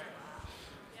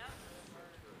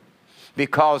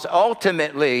 Because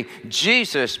ultimately,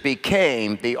 Jesus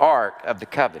became the Ark of the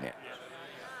Covenant.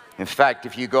 In fact,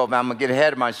 if you go, I'm going to get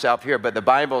ahead of myself here, but the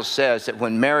Bible says that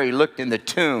when Mary looked in the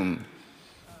tomb,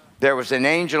 there was an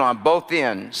angel on both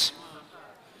ends.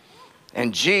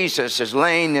 And Jesus is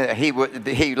laying,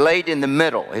 he laid in the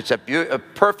middle. It's a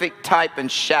perfect type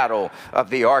and shadow of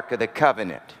the Ark of the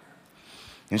Covenant.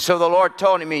 And so the Lord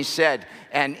told him, he said,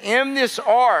 and in this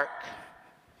ark,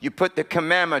 you put the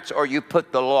commandments, or you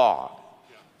put the law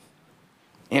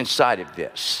inside of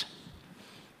this.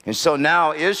 And so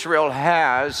now Israel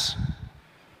has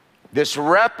this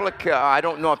replica. I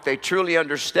don't know if they truly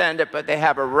understand it, but they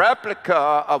have a replica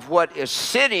of what is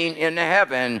sitting in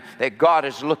heaven that God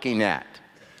is looking at.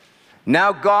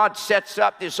 Now God sets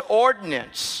up this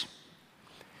ordinance,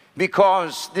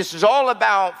 because this is all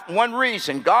about one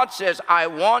reason. God says, I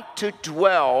want to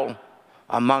dwell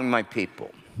among my people.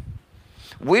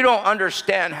 We don't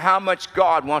understand how much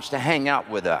God wants to hang out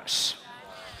with us.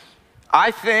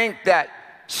 I think that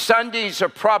Sundays are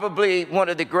probably one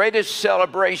of the greatest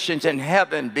celebrations in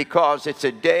heaven, because it's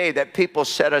a day that people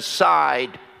set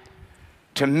aside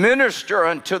to minister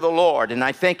unto the Lord. And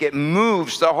I think it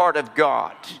moves the heart of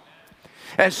God.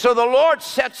 And so the Lord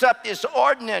sets up this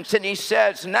ordinance, and he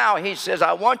says,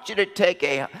 I want you to take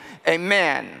a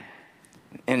man.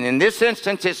 And in this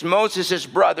instance, it's Moses'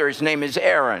 brother. His name is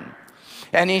Aaron.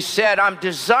 And he said, I'm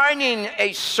designing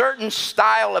a certain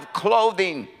style of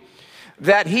clothing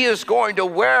that he is going to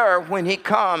wear when he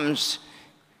comes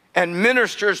and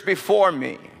ministers before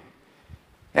me.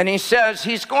 And he says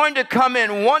he's going to come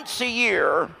in once a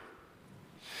year,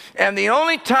 and the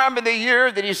only time of the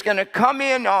year that he's going to come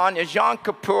in on is Yom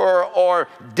Kippur, or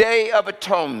Day of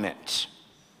Atonement.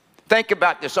 Think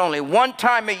about this. Only one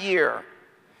time a year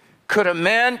could a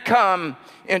man come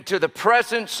into the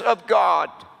presence of God,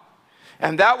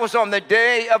 and that was on the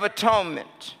Day of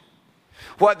Atonement.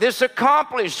 What this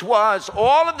accomplished was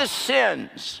all of the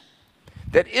sins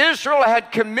that Israel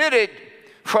had committed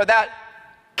for that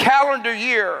calendar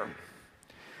year.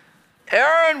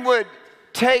 Aaron would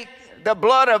take the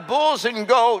blood of bulls and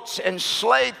goats and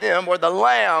slay them, or the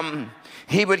lamb.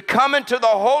 He would come into the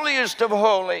holiest of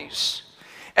holies,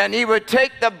 and he would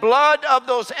take the blood of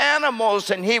those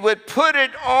animals and he would put it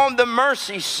on the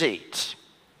mercy seat.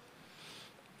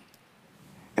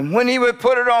 And when he would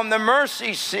put it on the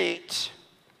mercy seat,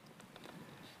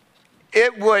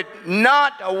 it would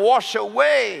not wash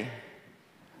away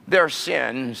their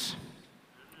sins,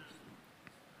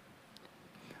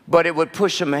 but it would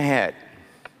push them ahead.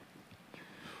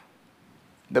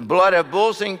 The blood of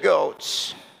bulls and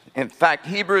goats. In fact,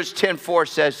 Hebrews 10:4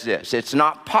 says this: it's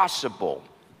not possible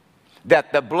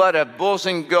that the blood of bulls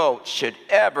and goats should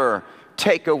ever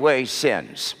take away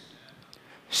sins.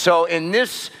 So in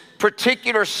this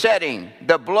particular setting,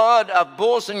 the blood of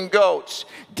bulls and goats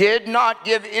did not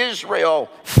give Israel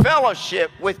fellowship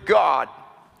with God.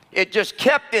 It just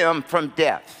kept them from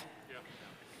death.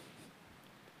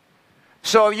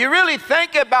 So if you really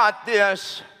think about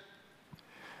this,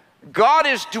 God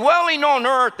is dwelling on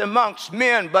earth amongst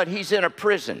men, but he's in a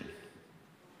prison.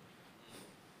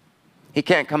 He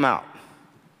can't come out,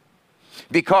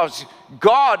 because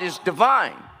God is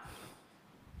divine.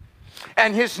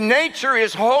 And his nature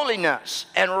is holiness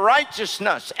and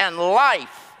righteousness and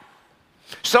life.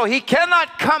 So he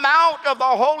cannot come out of the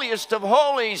holiest of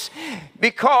holies,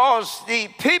 because the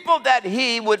people that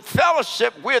he would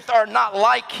fellowship with are not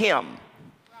like him.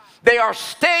 They are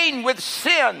stained with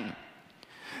sin.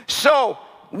 So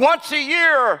once a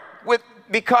year,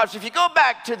 because if you go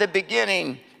back to the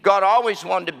beginning, God always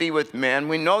wanted to be with men.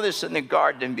 We know this in the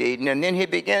Garden of Eden. And then he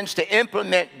begins to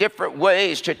implement different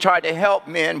ways to try to help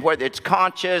men, whether it's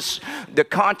the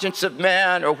conscience of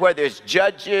man, or whether it's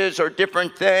judges or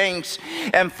different things.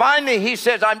 And finally he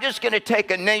says, I'm just going to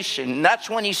take a nation. And that's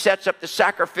when he sets up the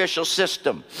sacrificial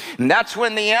system. And that's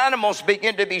when the animals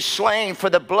begin to be slain for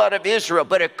the blood of Israel.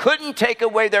 But it couldn't take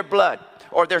away their blood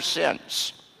or their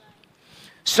sins.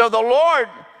 So the Lord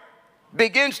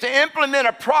begins to implement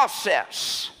a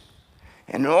process.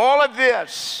 And all of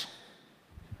this,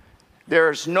 there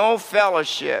is no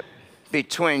fellowship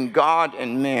between God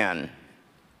and man.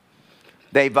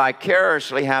 They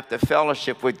vicariously have to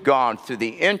fellowship with God through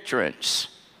the entrance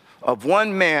of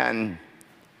one man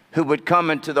who would come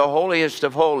into the holiest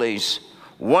of holies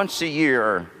once a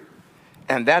year,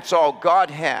 and that's all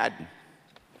God had,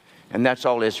 and that's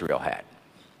all Israel had.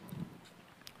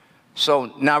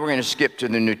 So now we're going to skip to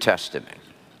the New Testament.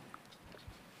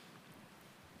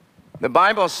 The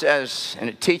Bible says, and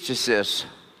it teaches this,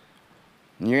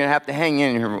 and you're going to have to hang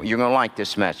in here. You're going to like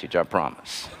this message, I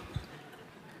promise.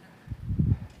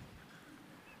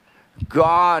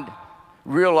 God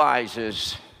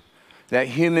realizes that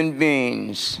human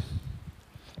beings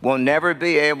will never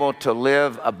be able to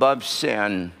live above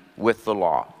sin with the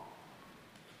law.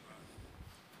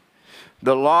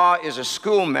 The law is a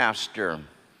schoolmaster,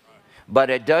 but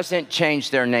it doesn't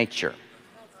change their nature.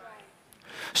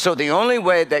 So the only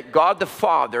way that God the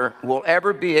Father will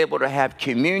ever be able to have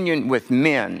communion with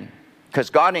men, because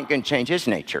God ain't going to change his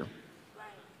nature,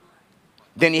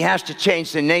 then he has to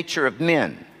change the nature of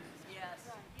men.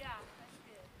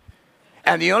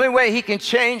 And the only way he can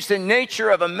change the nature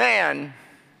of a man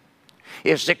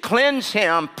is to cleanse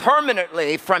him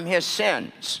permanently from his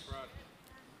sins.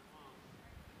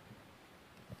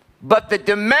 But the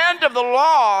demand of the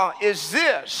law is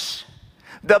this: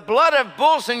 the blood of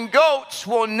bulls and goats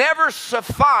will never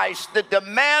suffice the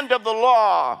demand of the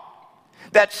law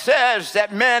that says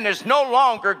that man is no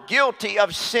longer guilty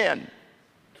of sin.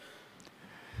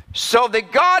 So the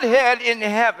Godhead in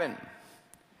heaven,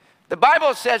 the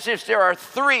Bible says this, there are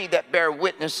three that bear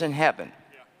witness in heaven: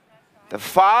 the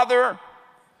Father,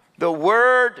 the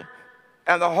Word,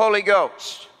 and the Holy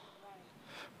Ghost.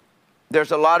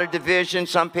 There's a lot of division.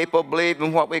 Some people believe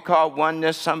in what we call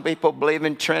oneness. Some people believe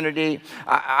in Trinity.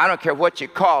 I don't care what you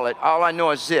call it. All I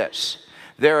know is this: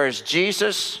 there is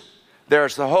Jesus,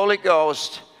 there's the Holy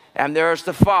Ghost, and there's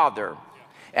the Father.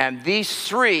 And these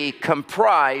three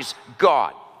comprise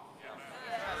God.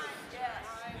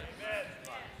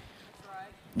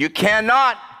 You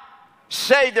cannot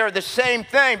say they're the same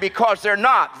thing, because they're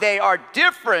not. They are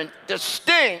different,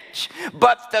 distinct,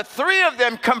 but the three of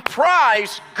them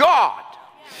comprise God.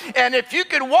 And if you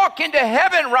could walk into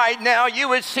heaven right now, you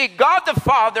would see God the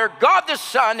Father, God the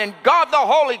Son, and God the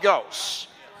Holy Ghost.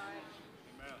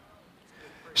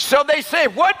 So they say,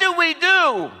 what do we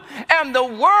do? And the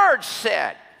Word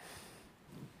said,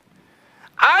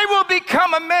 I will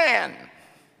become a man.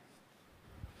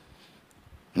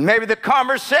 Maybe the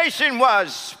conversation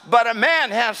was, but a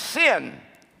man has sinned.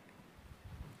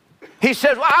 He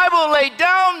says, well, I will lay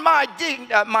down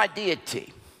my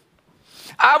deity.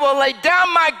 I will lay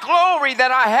down my glory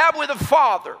that I have with the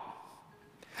Father.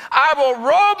 I will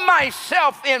robe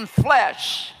myself in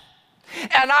flesh,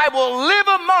 and I will live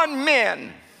among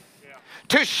men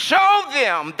to show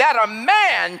them that a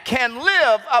man can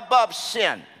live above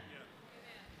sin.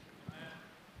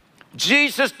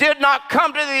 Jesus did not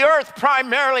come to the earth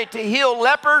primarily to heal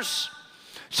lepers,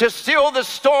 to still the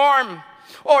storm,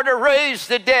 or to raise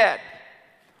the dead,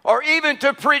 or even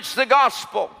to preach the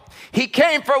gospel. He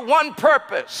came for one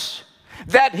purpose: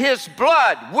 that his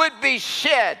blood would be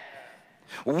shed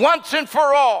once and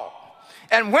for all.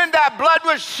 And when that blood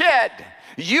was shed,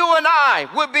 you and I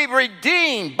would be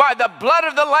redeemed by the blood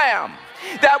of the Lamb.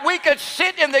 That we could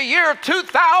sit in the year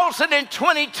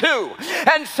 2022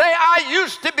 and say, I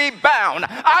used to be bound,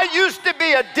 I used to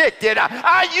be addicted,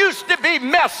 I used to be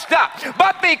messed up,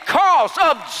 but because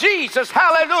of Jesus,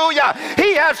 hallelujah,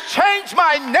 he has changed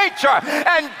my nature,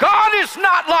 and God is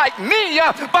not like me,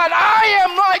 but I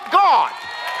am like God.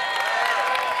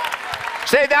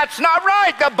 Say, that's not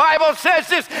right. The Bible says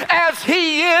this: as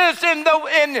he is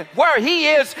in where he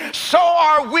is, so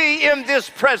are we in this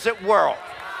present world.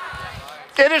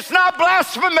 It is not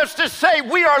blasphemous to say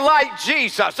we are like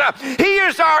Jesus. He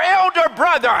is our elder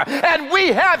brother, and we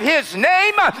have his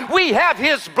name, we have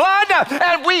his blood,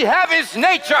 and we have his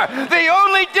nature. The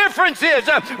only difference is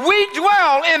we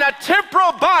dwell in a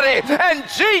temporal body, and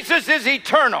Jesus is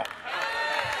eternal.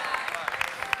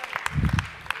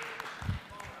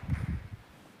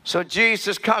 So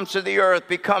Jesus comes to the earth,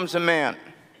 becomes a man.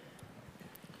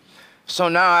 So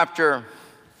now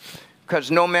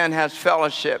because no man has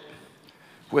fellowship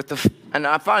with and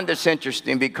I find this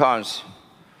interesting, because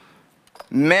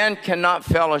man cannot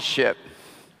fellowship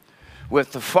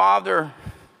with the Father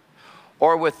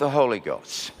or with the Holy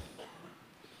Ghost.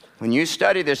 When you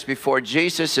study this, before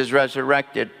Jesus is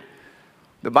resurrected,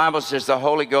 the Bible says the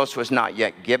Holy Ghost was not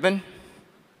yet given,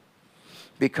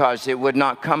 because it would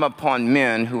not come upon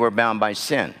men who were bound by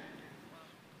sin.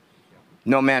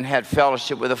 no man had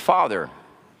fellowship with the Father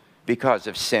because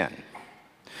of sin.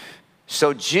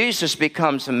 So Jesus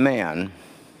becomes a man,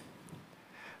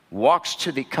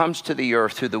 comes to the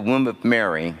earth through the womb of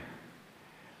Mary,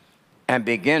 and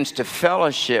begins to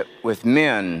fellowship with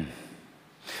men,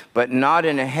 but not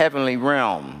in a heavenly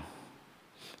realm,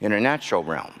 in a natural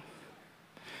realm.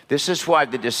 This is why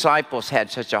the disciples had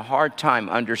such a hard time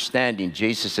understanding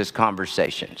Jesus'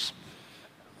 conversations,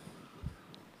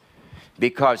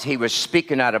 because he was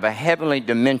speaking out of a heavenly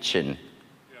dimension,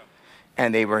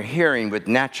 and they were hearing with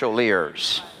natural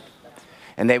ears.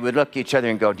 And they would look at each other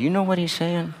and go, do you know what he's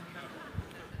saying?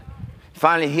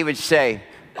 Finally, he would say,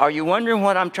 are you wondering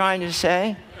what I'm trying to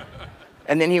say?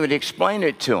 And then he would explain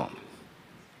it to them.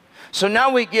 So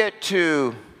now we get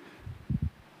to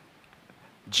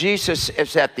Jesus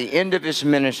is at the end of his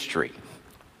ministry.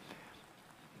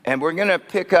 And we're going to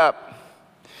pick up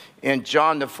in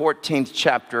John the 14th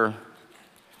chapter.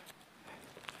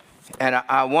 And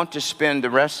I want to spend the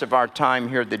rest of our time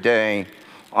here today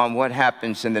on what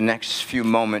happens in the next few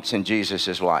moments in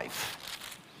Jesus' life.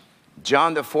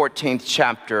 John the 14th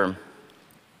chapter,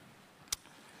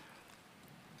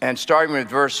 and starting with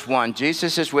verse 1,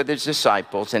 Jesus is with his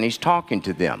disciples and he's talking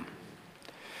to them.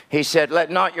 He said, let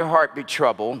not your heart be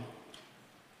troubled.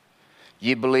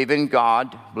 Ye believe in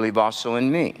God, believe also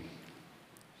in me.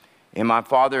 In my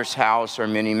Father's house are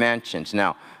many mansions.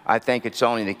 Now, I think it's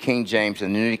only the King James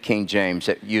and the New King James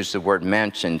that use the word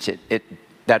mansions.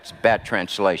 That's bad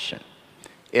translation.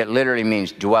 It literally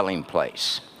means dwelling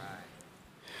place.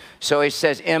 So he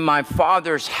says, in my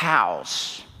Father's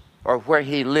house, or where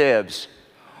he lives,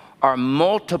 are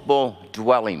multiple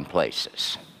dwelling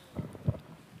places.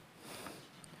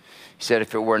 He said,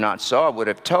 if it were not so, I would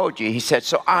have told you. He said,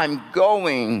 so I'm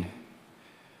going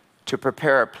to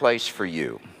prepare a place for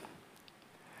you.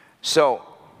 So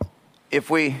if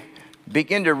we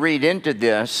begin to read into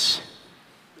this,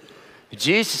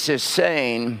 Jesus is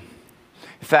saying,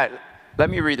 in fact, let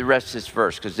me read the rest of this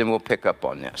verse because then we'll pick up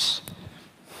on this.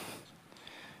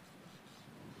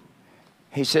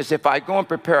 He says, if I go and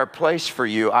prepare a place for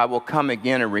you, I will come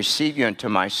again and receive you unto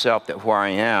myself, that where I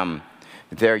am,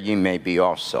 there ye may be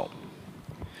also.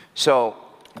 So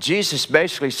Jesus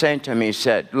basically saying to me, he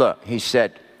said, look, he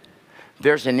said,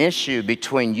 there's an issue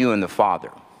between you and the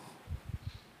Father.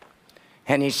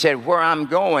 And he said, where I'm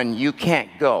going, you can't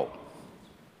go.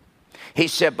 He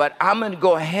said, but I'm going to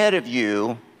go ahead of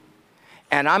you,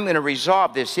 and I'm going to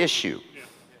resolve this issue.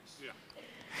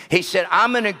 He said,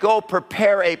 I'm going to go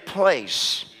prepare a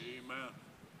place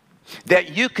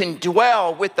that you can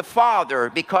dwell with the Father,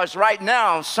 because right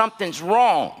now something's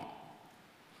wrong.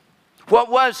 What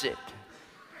was it?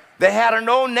 They had an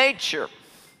old nature.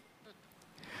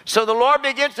 So the Lord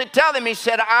begins to tell them, he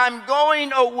said, I'm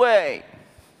going away.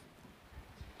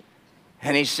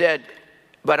 And he said,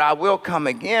 but I will come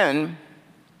again.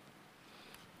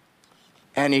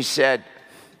 And he said,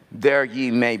 there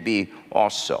ye may be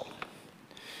also.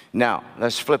 Now,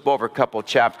 let's flip over a couple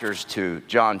chapters to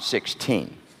John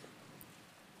 16.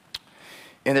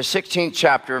 In the 16th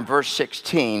chapter, in verse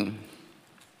 16,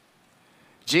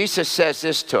 Jesus says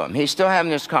this to him. He's still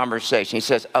having this conversation. He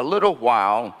says, a little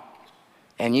while,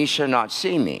 and ye shall not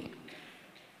see me.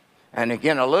 And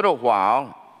again, a little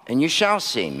while, and you shall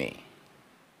see me.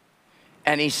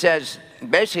 And he says,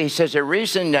 basically, he says, the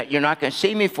reason that you're not going to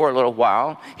see me for a little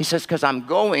while, he says, because I'm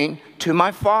going to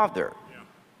my Father.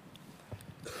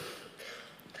 Yeah.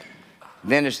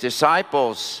 Then his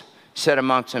disciples said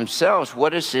amongst themselves,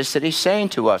 what is this that he's saying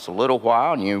to us? A little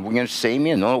while, and you're going to see me,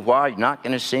 and a little while, you're not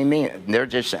going to see me. And they're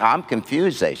just, I'm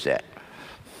confused, they said.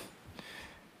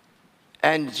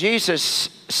 And Jesus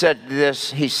said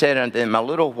this, he said unto them, a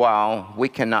little while, we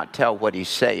cannot tell what he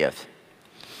saith.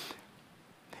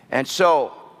 And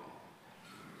so,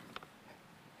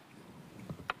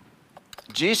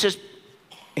 Jesus,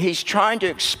 he's trying to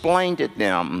explain to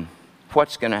them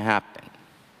what's going to happen.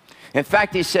 In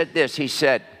fact, he said this, he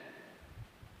said,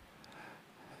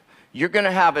 you're going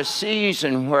to have a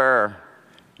season where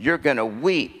you're going to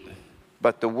weep,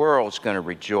 but the world's going to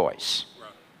rejoice.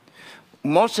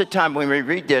 Most of the time when we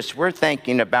read this, we're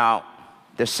thinking about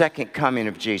the second coming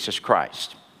of Jesus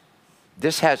Christ.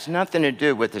 This has nothing to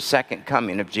do with the second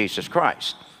coming of Jesus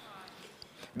Christ.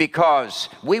 Because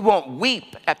we won't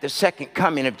weep at the second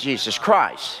coming of Jesus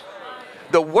Christ.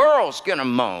 The world's going to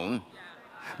moan,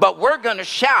 but we're going to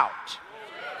shout.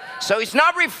 So he's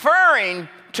not referring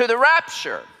to the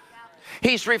rapture.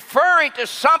 He's referring to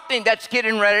something that's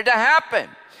getting ready to happen.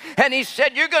 And he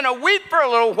said, you're going to weep for a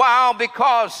little while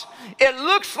because it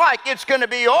looks like it's going to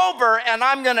be over and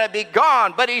I'm going to be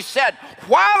gone. But he said,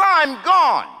 while I'm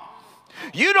gone,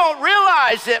 You don't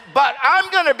realize it, but I'm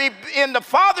going to be in the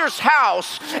Father's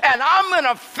house, and I'm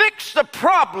going to fix the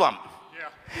problem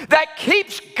that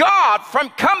keeps God from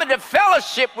coming to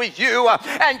fellowship with you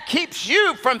and keeps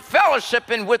you from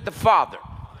fellowshipping with the Father.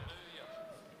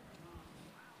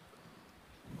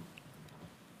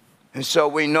 And so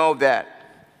we know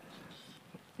that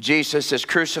Jesus is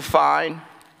crucified,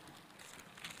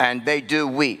 and they do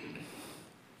weep.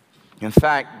 In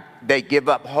fact, they give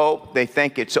up hope. They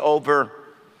think it's over.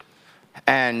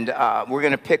 And we're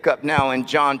going to pick up now in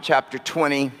John chapter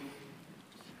 20.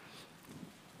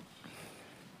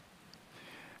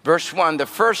 Verse 1, the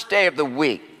first day of the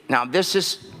week. Now this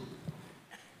is,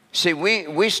 see,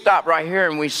 we stop right here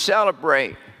and we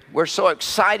celebrate. We're so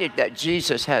excited that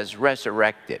Jesus has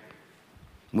resurrected.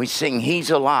 We sing, he's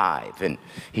alive, and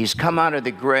he's come out of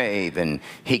the grave, and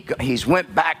he's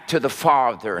went back to the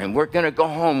Father, and we're going to go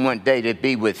home one day to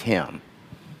be with him.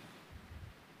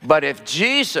 But if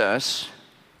Jesus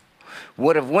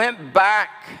would have went back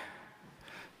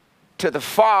to the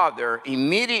Father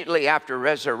immediately after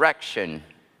resurrection,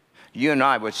 you and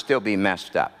I would still be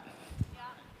messed up.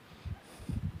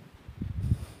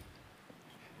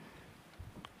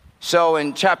 So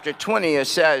in chapter 20 it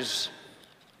says,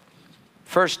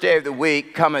 first day of the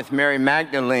week cometh Mary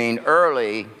Magdalene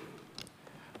early,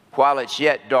 while it's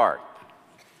yet dark,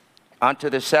 unto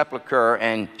the sepulchre,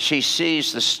 and she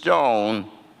sees the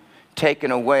stone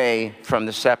taken away from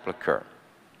the sepulchre.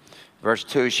 Verse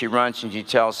 2, she runs and she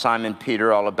tells Simon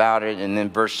Peter all about it. And then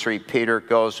verse 3, Peter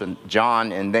goes with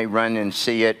John and they run and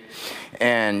see it.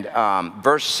 And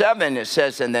verse 7, it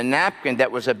says, and the napkin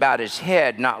that was about his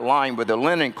head, not lying with the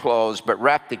linen clothes, but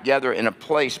wrapped together in a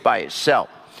place by itself.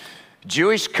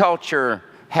 Jewish culture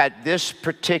had this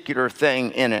particular thing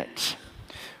in it.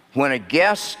 When a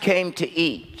guest came to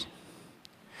eat,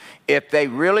 if they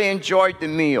really enjoyed the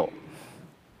meal,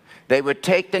 they would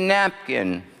take the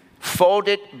napkin, fold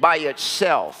it by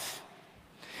itself,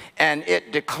 and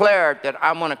it declared that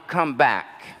I'm going to come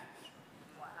back.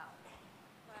 Wow.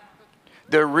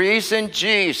 The reason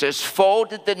Jesus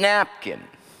folded the napkin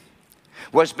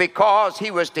was because he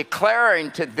was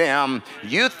declaring to them,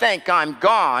 you think I'm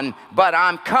gone, but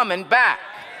I'm coming back.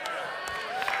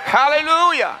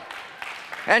 Hallelujah.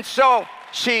 And so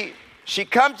she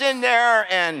comes in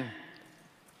there and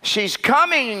she's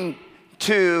coming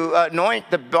to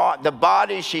anoint the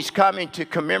body. She's coming to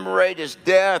commemorate his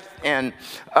death. And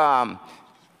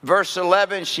verse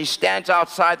 11, she stands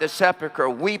outside the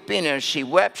sepulchre weeping, and as she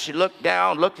wept, she looked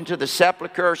down, looked into the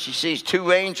sepulchre. She sees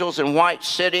two angels in white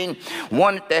sitting,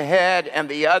 one at the head and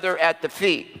the other at the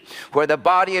feet, where the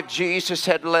body of Jesus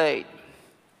had laid.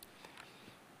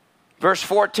 Verse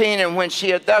 14, and when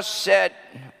she had thus said,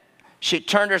 she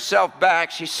turned herself back.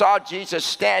 She saw Jesus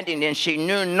standing, and she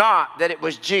knew not that it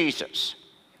was Jesus.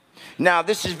 Now,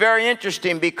 this is very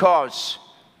interesting because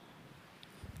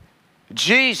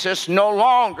Jesus no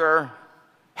longer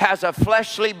has a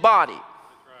fleshly body.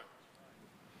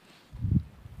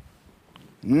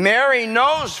 Mary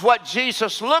knows what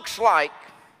Jesus looks like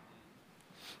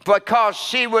because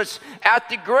she was at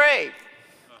the grave.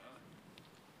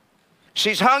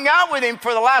 She's hung out with him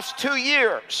for the last 2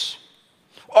 years.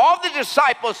 All the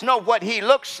disciples know what he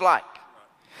looks like.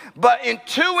 But in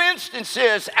 2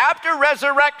 instances after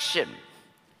resurrection,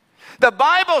 the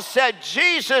Bible said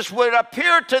Jesus would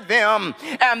appear to them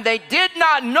and they did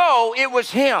not know it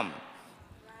was him.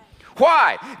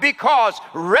 Why? Because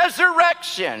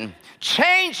resurrection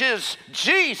changes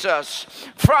Jesus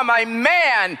from a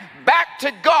man back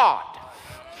to God.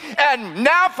 And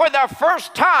now for the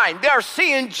first time, they're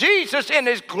seeing Jesus in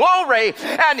his glory,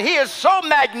 and he is so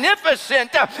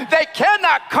magnificent, they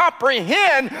cannot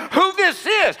comprehend who this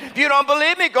is. If you don't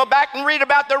believe me, go back and read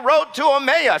about the road to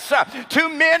Emmaus. 2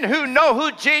 men who know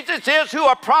who Jesus is, who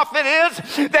a prophet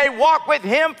is. They walk with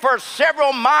him for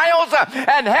several miles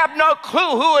and have no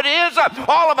clue who it is.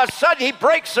 All of a sudden, he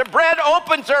breaks the bread,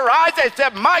 opens their eyes. They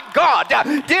said, my God,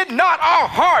 did not our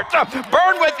hearts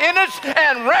burn within us,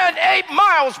 and ran 8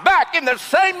 miles back in the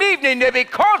same evening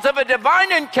because of a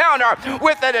divine encounter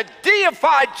with a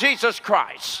deified Jesus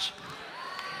Christ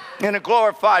in a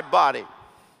glorified body.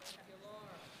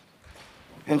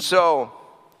 And so,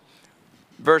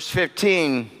 verse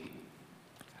 15,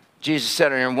 Jesus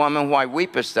said unto her, woman, why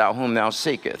weepest thou whom thou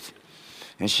seekest?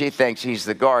 And she thinks he's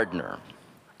the gardener.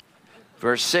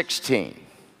 Verse 16,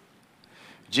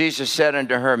 Jesus said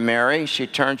unto her, Mary. She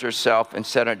turns herself and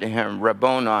said unto him,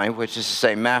 Rabboni, which is to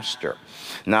say, Master.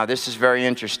 Now, this is very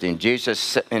interesting.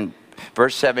 Jesus, in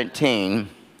verse 17,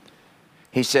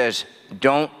 he says,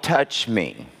 don't touch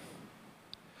me,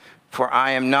 for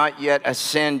I am not yet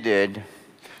ascended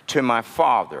to my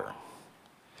Father.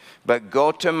 But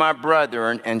go to my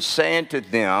brethren and say unto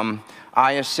them,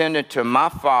 I ascended to my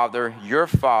Father, your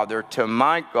Father, to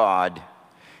my God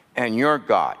and your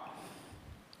God.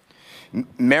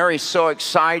 Mary's so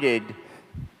excited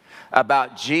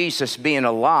about Jesus being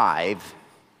alive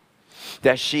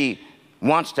that she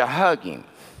wants to hug him.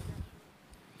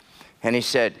 And he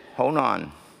said, hold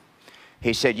on.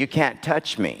 He said, you can't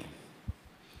touch me.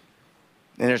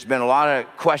 And there's been a lot of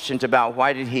questions about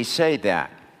why did he say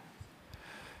that.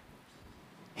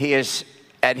 He is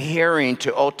adhering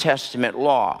to Old Testament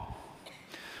law.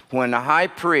 When the high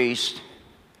priest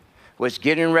was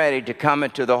getting ready to come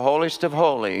into the holiest of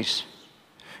holies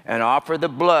and offer the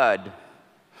blood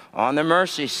on the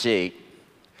mercy seat,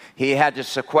 he had to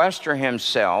sequester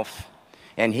himself,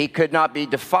 and he could not be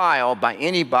defiled by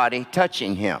anybody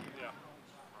touching him.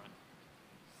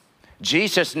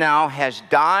 Jesus now has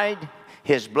died.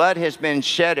 His blood has been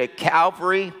shed at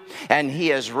Calvary, and he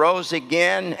has rose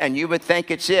again, and you would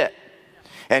think it's it.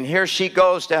 And here she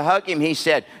goes to hug him. He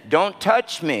said, don't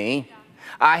touch me.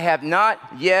 I have not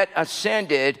yet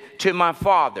ascended to my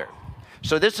Father.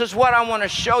 So this is what I want to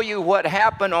show you what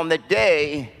happened on the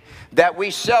day that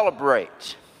we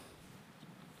celebrate.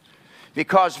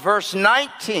 Because verse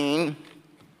 19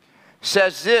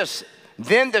 says this,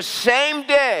 then the same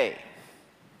day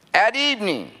at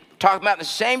evening, talking about the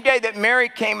same day that Mary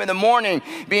came in the morning,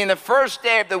 being the first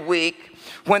day of the week,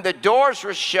 when the doors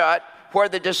were shut, where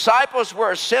the disciples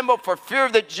were assembled for fear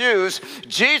of the Jews,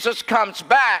 Jesus comes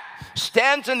back,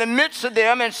 stands in the midst of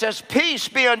them, and says, peace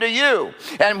be unto you.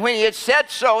 And when he had said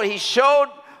so, he showed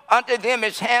unto them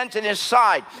his hands and his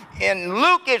side. In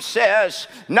Luke it says,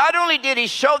 not only did he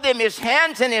show them his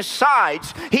hands and his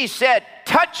sides, he said,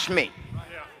 touch me.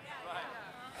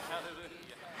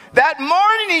 That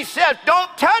morning he said,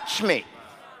 don't touch me,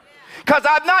 because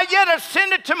I've not yet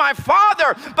ascended to my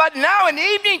Father. But now in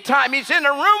evening time, he's in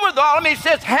a room with all of them. He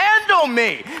says, handle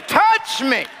me, touch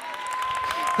me.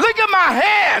 Look at my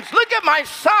hands, look at my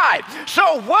side.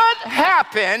 So what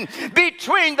happened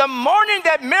between the morning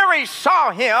that Mary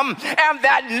saw him and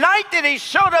that night that he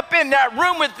showed up in that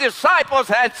room with disciples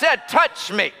and said,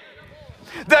 touch me?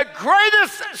 The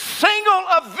greatest single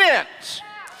event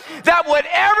that would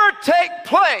ever take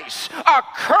place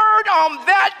occurred on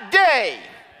that day.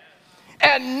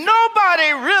 And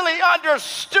nobody really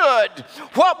understood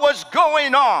what was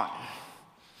going on.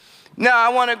 Now, I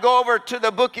want to go over to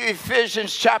the book of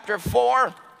Ephesians chapter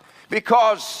 4,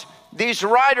 because these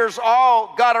writers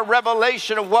all got a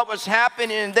revelation of what was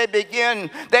happening, and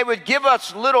they would give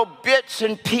us little bits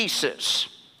and pieces.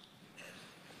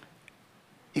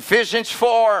 Ephesians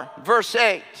 4, verse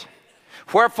 8,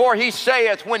 wherefore he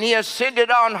saith, when he ascended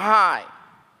on high,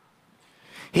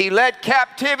 he led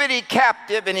captivity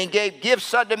captive, and he gave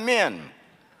gifts unto men.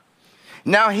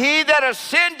 Now he that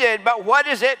ascended, but what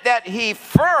is it that he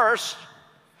first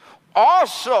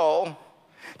also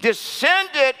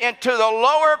descended into the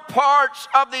lower parts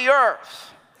of the earth?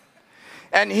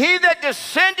 And he that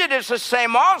descended is the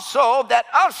same also that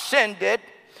ascended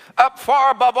up far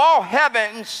above all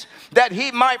heavens, that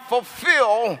he might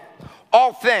fulfill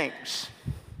all things.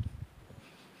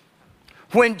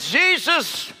 When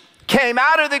Jesus came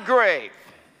out of the grave,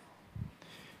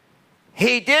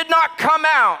 he did not come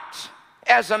out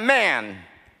as a man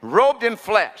robed in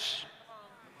flesh.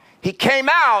 He came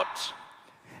out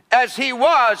as he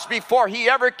was before he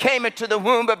ever came into the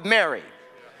womb of Mary.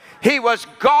 He was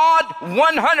God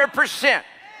 100%.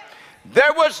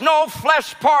 There was no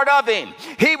flesh part of him.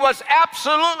 He was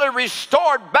absolutely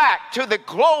restored back to the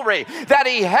glory that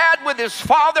he had with his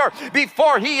Father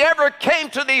before he ever came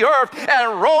to the earth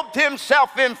and robed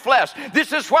himself in flesh.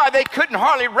 This is why they couldn't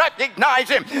hardly recognize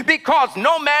him, because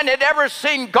no man had ever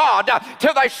seen God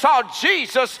till they saw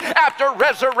Jesus after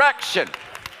resurrection.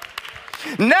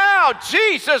 Now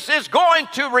Jesus is going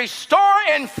to restore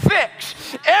and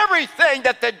fix everything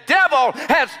that the devil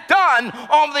has done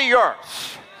on the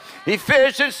earth.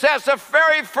 Ephesians says the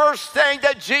very first thing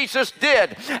that Jesus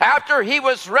did after he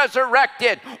was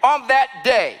resurrected on that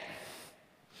day,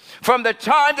 from the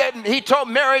time that he told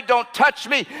Mary, don't touch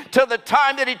me, till the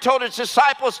time that he told his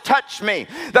disciples, touch me,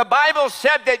 the Bible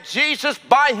said that Jesus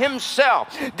by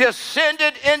himself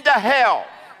descended into hell.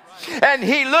 And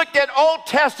he looked at Old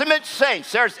Testament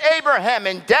saints. There's Abraham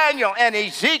and Daniel and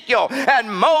Ezekiel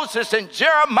and Moses and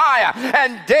Jeremiah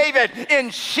and David in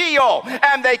Sheol.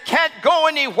 And they can't go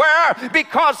anywhere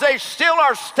because they still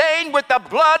are stained with the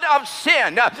blood of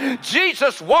sin.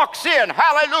 Jesus walks in,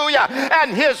 hallelujah,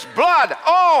 and his blood,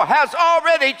 has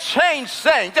already changed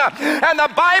things. And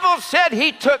the Bible said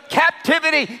he took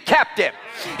captivity captive.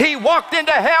 He walked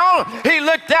into hell. He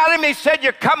looked at him. He said,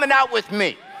 you're coming out with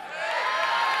me.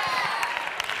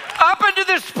 up until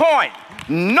this point,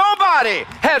 nobody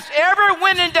has ever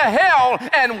went into hell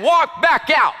and walked back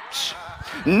out.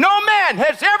 No man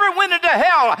has ever went into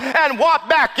hell and walked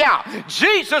back out.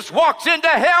 Jesus walks into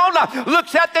hell,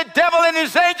 looks at the devil and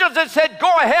his angels and said,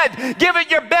 go ahead, give it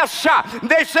your best shot.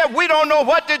 They said, we don't know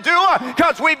what to do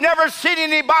because we've never seen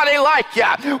anybody like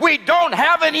you. We don't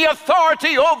have any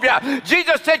authority over you.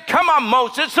 Jesus said, come on,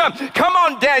 Moses, come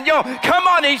on, Daniel, come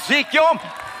on, Ezekiel.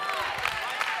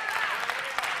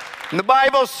 And the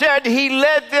Bible said he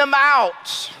led them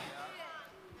out.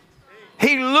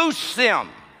 He loosed them.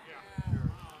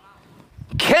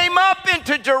 Came up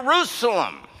into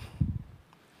Jerusalem.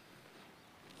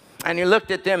 And he looked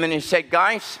at them and he said,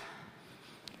 guys,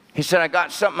 he said, I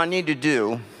got something I need to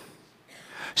do.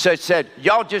 So he said,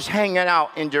 y'all just hanging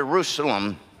out in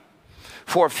Jerusalem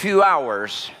for a few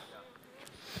hours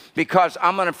because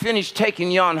I'm going to finish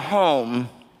taking you on home,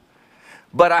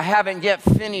 but I haven't yet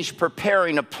finished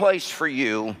preparing a place for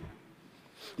you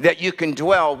that you can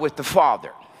dwell with the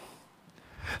Father.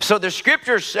 So the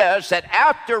scripture says that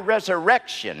after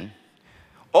resurrection,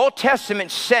 Old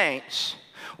Testament saints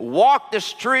walked the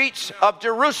streets of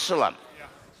Jerusalem.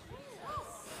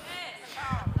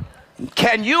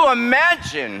 Can you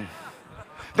imagine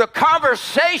the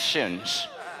conversations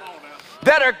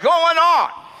that are going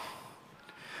on?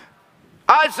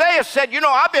 Isaiah said, you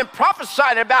know, I've been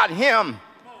prophesying about him.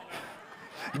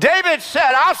 David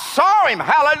said, I saw him,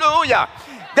 hallelujah,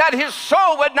 that his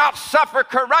soul would not suffer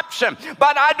corruption,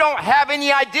 but I don't have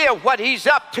any idea what he's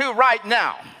up to right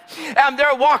now. And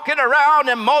they're walking around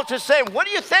and Moses saying, what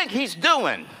do you think he's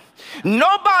doing?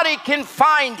 Nobody can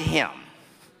find him.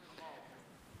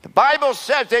 The Bible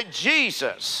says that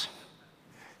Jesus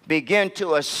began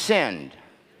to ascend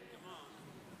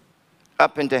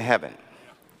up into heaven.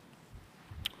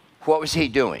 What was he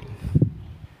doing?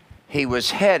 He was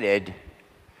headed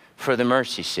for the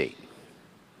mercy seat.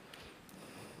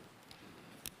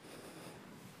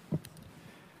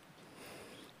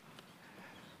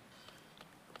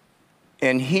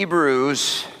 In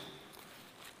Hebrews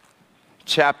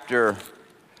chapter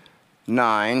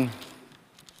 9,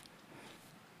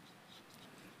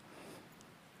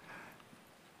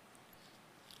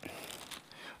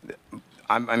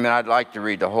 I mean, I'd like to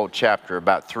read the whole chapter,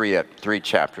 about three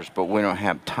chapters, but we don't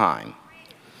have time.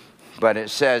 But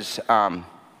it says,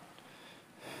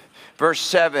 verse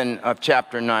 7 of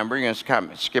chapter 9, we're going to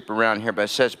kind of skip around here, but it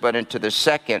says, but into the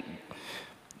second,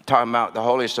 talking about the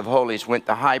holiest of holies, went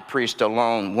the high priest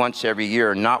alone once every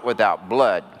year, not without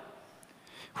blood,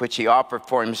 which he offered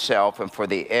for himself and for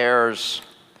the heirs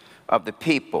of the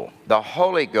people. The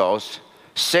Holy Ghost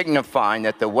signifying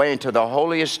that the way into the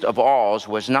holiest of alls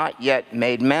was not yet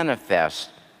made manifest,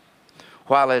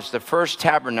 while as the first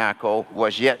tabernacle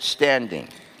was yet standing,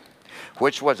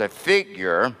 which was a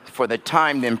figure for the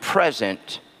time then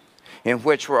present, in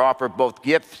which were offered both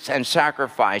gifts and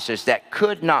sacrifices that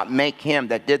could not make him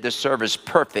that did the service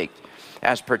perfect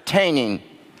as pertaining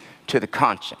to the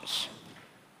conscience.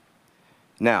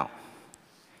 Now,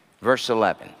 verse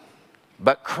 11,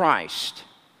 but Christ,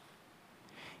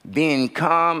 being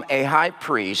come a high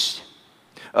priest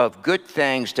of good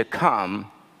things to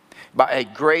come by a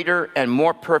greater and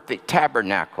more perfect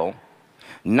tabernacle,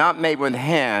 not made with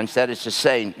hands, that is to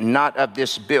say, not of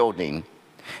this building,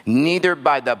 neither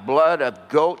by the blood of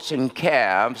goats and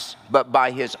calves, but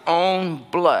by his own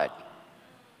blood.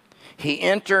 He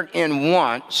entered in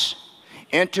once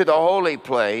into the holy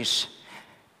place,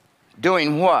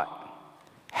 doing what?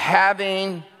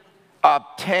 Having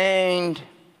obtained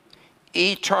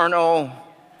eternal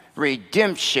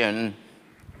redemption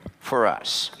for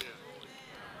us.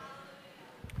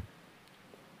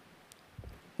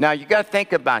 Now you got to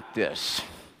think about this.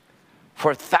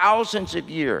 For thousands of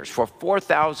years, for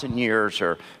 4,000 years,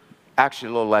 or actually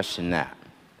a little less than that,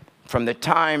 from the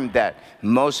time that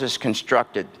Moses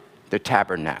constructed the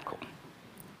tabernacle,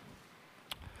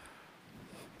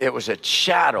 it was a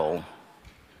shadow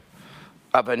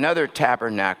of another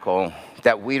tabernacle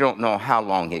that we don't know how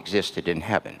long existed in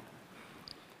heaven.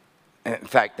 In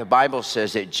fact, the Bible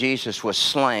says that Jesus was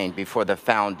slain before the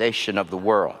foundation of the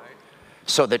world.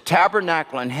 So the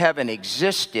tabernacle in heaven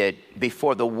existed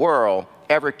before the world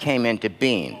ever came into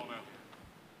being.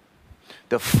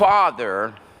 The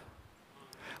Father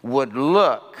would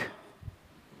look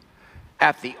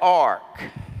at the ark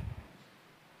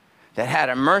that had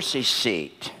a mercy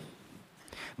seat,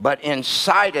 but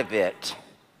inside of it,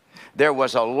 there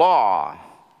was a law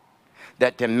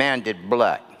that demanded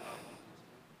blood.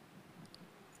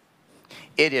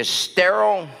 It is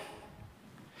sterile.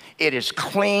 It is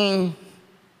clean.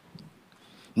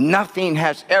 Nothing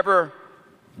has ever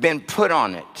been put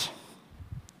on it.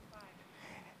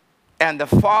 And the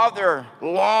Father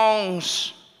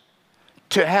longs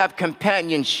to have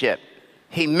companionship.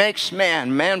 He makes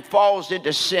man. Man falls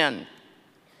into sin.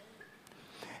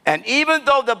 And even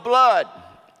though the blood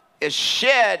is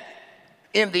shed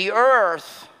in the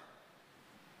earth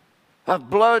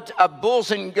of blood of bulls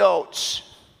and goats,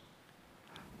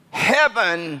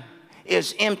 heaven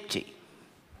is empty.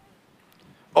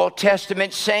 Old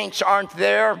Testament saints aren't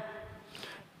there.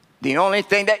 The only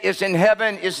thing that is in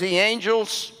heaven is the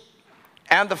angels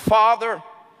and the Father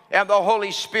and the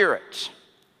Holy Spirit.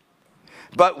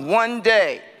 But one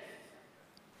day,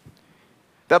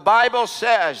 the Bible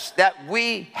says that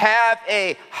we have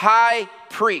a high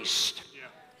priest.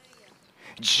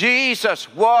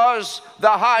 Jesus was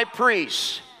the high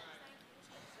priest.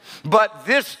 But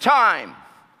this time,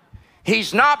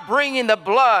 he's not bringing the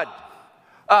blood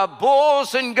of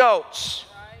bulls and goats.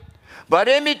 But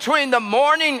in between the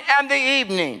morning and the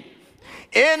evening,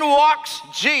 in walks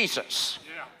Jesus.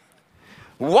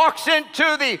 Walks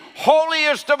into the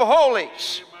holiest of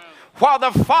holies while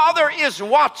the Father is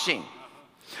watching.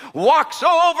 Walks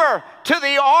over to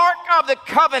the Ark of the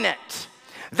Covenant.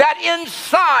 That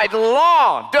inside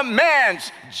law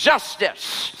demands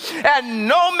justice. And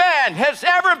no man has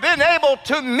ever been able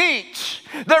to meet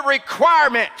the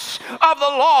requirements of the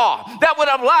law that would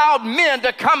have allowed men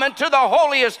to come into the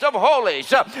holiest of holies.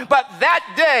 But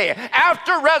that day,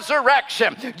 after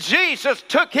resurrection, Jesus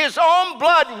took his own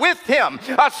blood with him,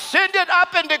 ascended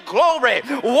up into glory,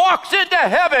 walks into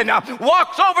heaven,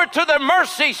 walks over to the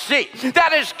mercy seat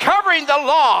that is covering the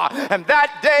law. And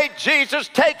that day, Jesus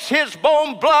takes his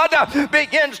own blood,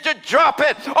 begins to drop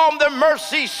it on the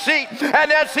mercy seat.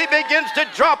 And as he begins to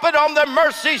drop it on the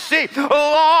mercy seat,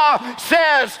 law says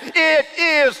it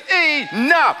is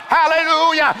enough.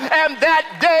 Hallelujah. And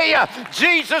that day,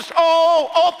 Jesus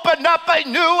opened up a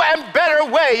new and better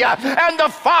way. And the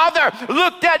Father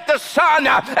looked at the Son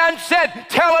and said,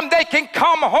 tell them they can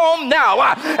come home now.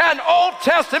 And Old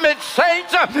Testament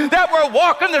saints that were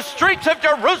walking the streets of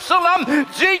Jerusalem,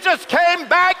 Jesus came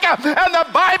back and the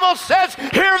Bible says,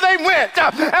 here they went.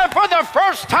 And for the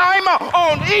first time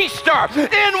on Easter,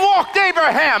 in walked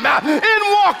Abraham, in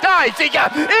walked Isaac,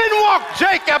 in walked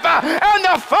Jacob, and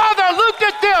the Father looked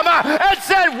at them and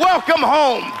said, welcome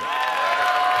home.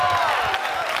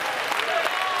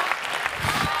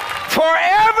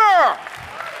 Forever,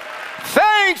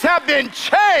 things have been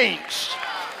changed.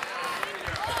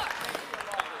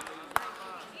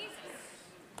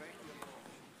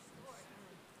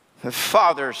 The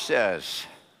Father says,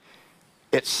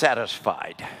 it's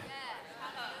satisfied.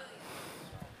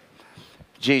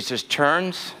 Jesus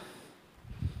turns,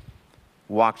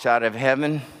 walks out of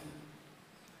heaven,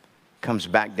 comes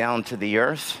back down to the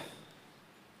earth,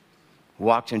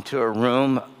 walked into a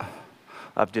room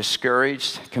of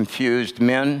discouraged, confused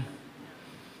men,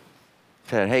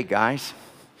 said, hey guys,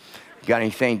 got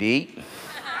anything to eat?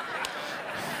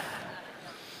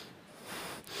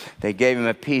 They gave him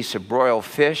a piece of broiled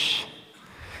fish.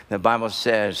 The Bible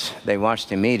says they watched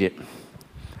him eat it.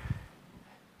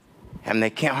 And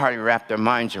they can't hardly wrap their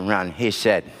minds around it. He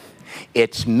said,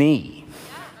 it's me.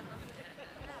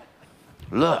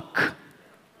 Look.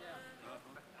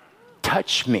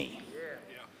 Touch me.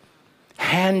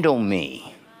 Handle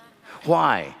me.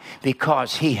 Why?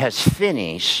 Because he has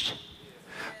finished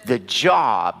the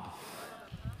job,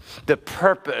 the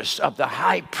purpose of the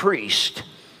high priest.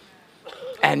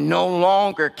 And no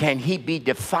longer can he be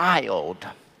defiled.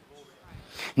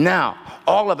 Now,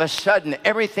 all of a sudden,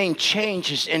 everything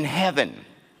changes in heaven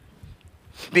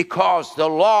because the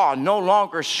law no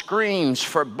longer screams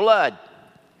for blood.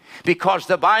 Because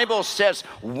the Bible says,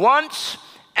 once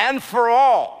and for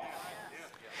all,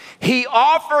 he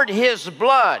offered his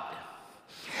blood,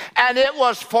 and it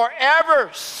was forever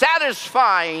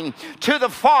satisfying to the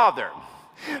Father.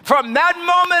 From that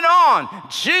moment on,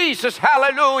 Jesus,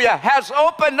 hallelujah, has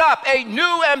opened up a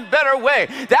new and better way.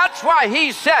 That's why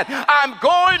he said, I'm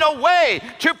going away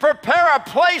to prepare a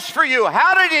place for you.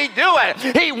 How did he do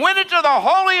it? He went into the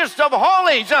holiest of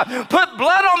holies, put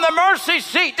blood on the mercy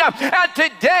seat, and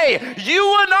today you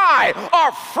and I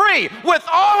are free with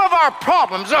all of our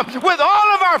problems, with all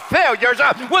of our failures,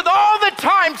 with all the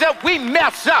times that we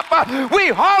mess up.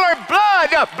 We holler blood,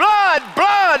 blood,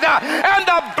 blood, and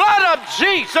the blood of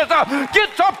Jesus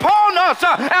gets upon us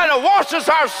and washes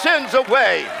our sins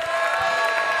away.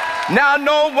 Now,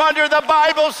 no wonder the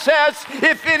Bible says,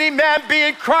 if any man be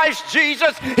in Christ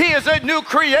Jesus, he is a new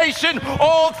creation.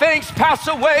 All things pass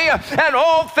away and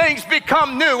all things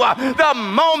become new. The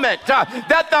moment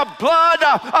that the blood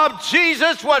of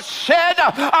Jesus was shed,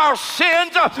 our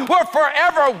sins were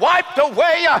forever wiped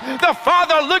away. The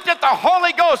Father looked at the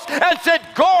Holy Ghost and said,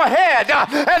 go ahead.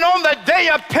 And on the day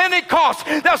of Pentecost,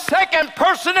 the second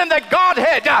person in the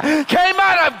Godhead came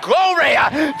out of glory,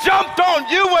 jumped on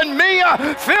you and me,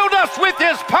 filled us with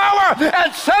his power,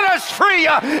 and set us free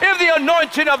in the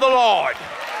anointing of the Lord.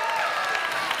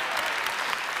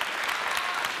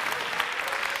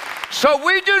 So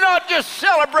we do not just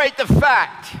celebrate the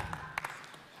fact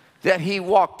that he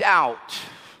walked out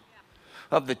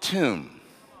of the tomb.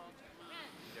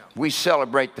 We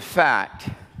celebrate the fact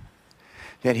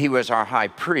that he was our high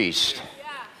priest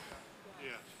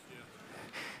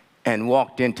and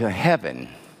walked into heaven,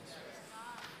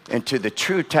 into the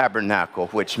true tabernacle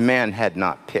which man had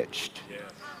not pitched.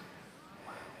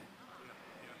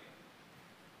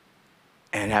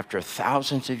 And after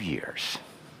thousands of years,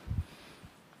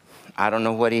 I don't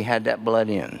know what he had that blood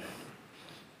in,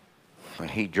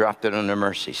 but he dropped it on the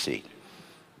mercy seat.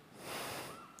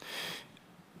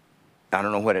 I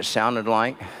don't know what it sounded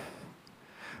like.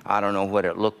 I don't know what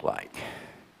it looked like.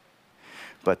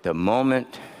 But the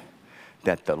moment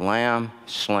that the Lamb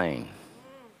slain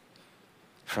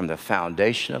from the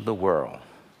foundation of the world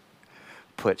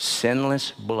put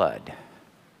sinless blood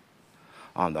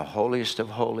on the holiest of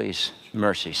holies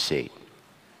mercy seat,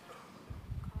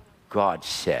 God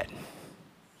said,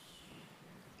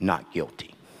 not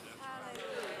guilty.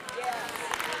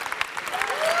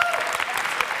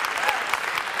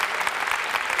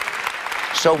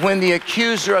 So when the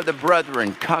accuser of the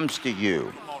brethren comes to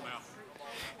you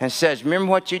and says, remember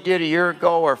what you did a year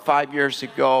ago or 5 years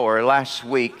ago or last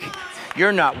week?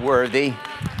 You're not worthy.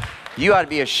 You ought to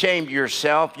be ashamed of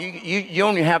yourself. You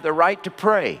don't even have the right to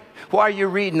pray. Why are you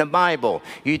reading the Bible?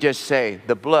 You just say,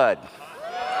 the blood.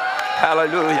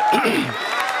 Hallelujah.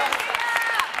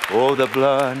 Oh, the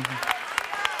blood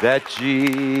that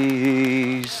Jesus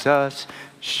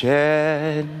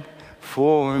shed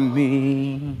for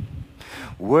me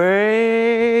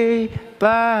way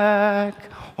back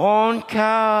on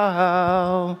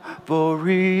Calvary.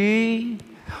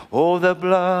 Oh, the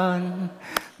blood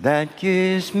that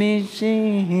gives me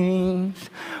sings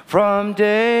from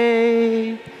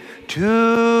day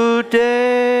to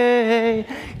day.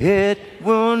 It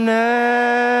will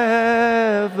never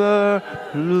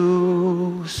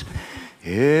lose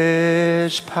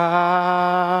its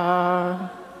power.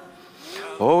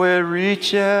 Oh, it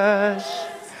reaches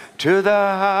to the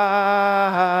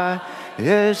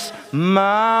highest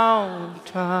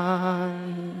mountain.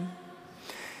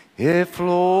 It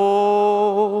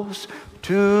flows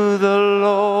to the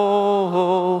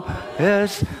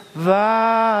lowest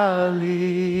valley.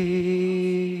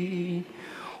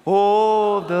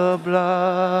 Oh, the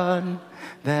blood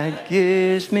that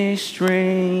gives me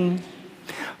strength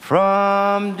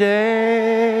from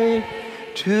day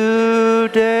to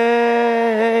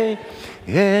day.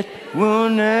 It will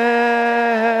never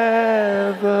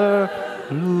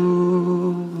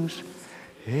lose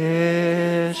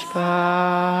its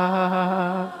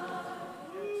power.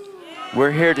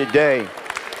 We're here today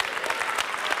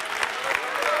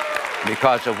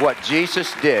because of what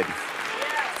Jesus did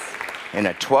in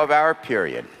a 12-hour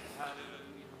period.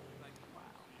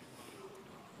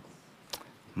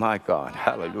 My God,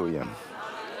 hallelujah.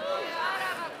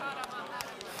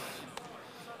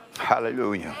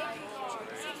 Hallelujah.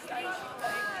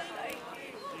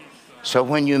 So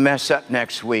when you mess up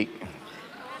next week,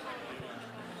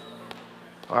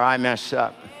 or I mess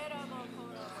up,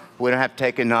 we don't have to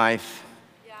take a knife,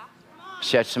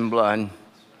 shed some blood,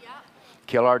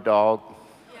 kill our dog.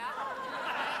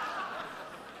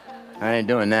 I ain't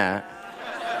doing that.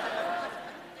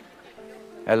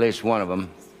 At least one of them.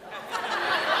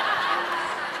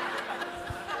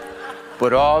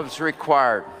 But all that's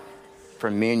required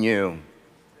from me and you,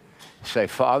 say,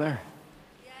 Father,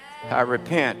 I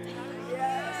repent.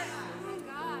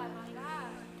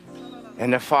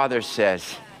 And the Father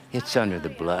says, it's under the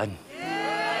blood.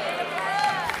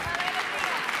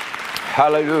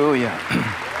 Hallelujah.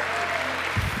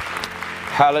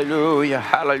 Hallelujah.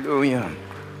 Hallelujah.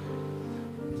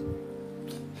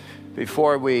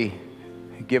 Before we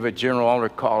give a general altar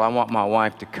call, I want my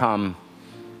wife to come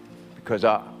because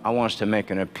I want us to make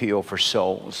an appeal for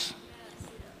souls.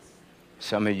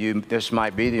 Some of you, this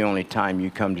might be the only time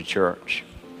you come to church.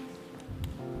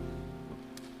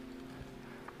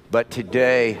 But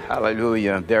today,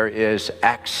 hallelujah, there is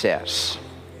access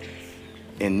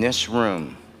in this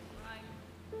room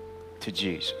to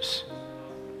Jesus.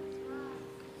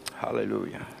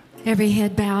 Hallelujah. Every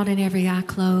head bowed and every eye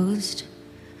closed.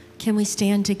 Can we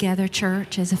stand together,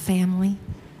 church, as a family?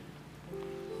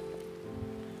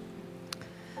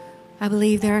 I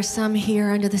believe there are some here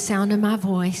under the sound of my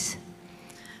voice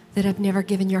that have never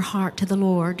given your heart to the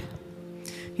Lord.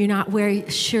 You're not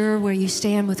sure where you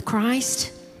stand with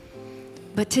Christ,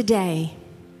 but today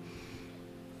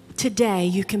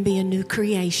you can be a new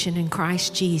creation in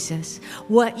Christ Jesus.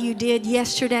 What you did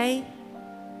yesterday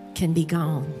can be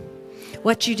gone.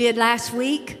 What you did last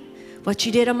week, what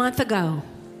you did a month ago,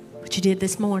 what you did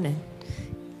this morning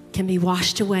can be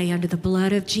washed away under the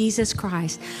blood of Jesus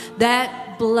Christ.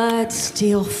 That blood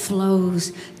still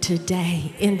flows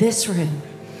today in this room.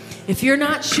 If you're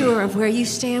not sure of where you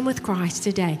stand with Christ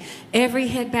today, every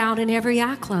head bowed and every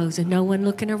eye closed and no one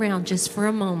looking around just for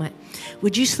a moment,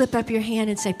 would you slip up your hand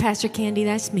and say, Pastor Candy,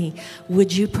 that's me.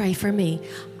 Would you pray for me?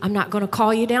 I'm not going to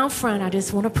call you down front. I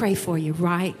just want to pray for you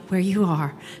right where you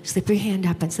are. Slip your hand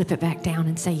up and slip it back down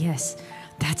and say, yes,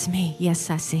 that's me.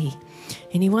 Yes, I see.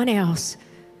 Anyone else?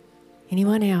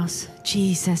 Anyone else?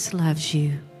 Jesus loves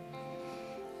you.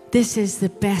 This is the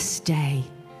best day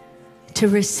to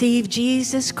receive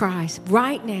Jesus Christ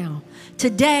right now.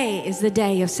 Today is the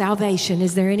day of salvation.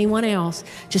 Is there anyone else?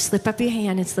 Just slip up your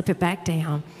hand and slip it back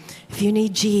down. If you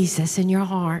need Jesus in your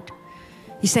heart,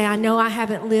 you say, I know I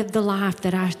haven't lived the life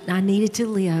that I needed to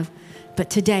live, but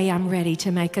today I'm ready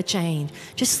to make a change.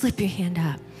 Just slip your hand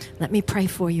up. Let me pray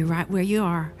for you right where you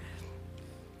are.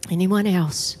 Anyone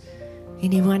else?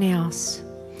 Anyone else?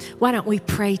 Why don't we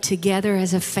pray together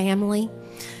as a family?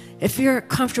 If you're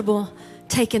comfortable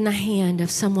taking the hand of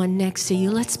someone next to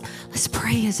you, let's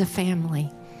pray as a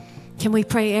family. Can we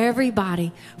pray,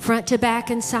 everybody, front to back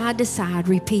and side to side?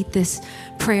 Repeat this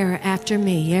prayer after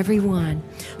me, everyone.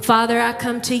 Father, I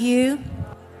come to you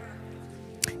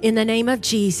in the name of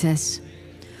Jesus.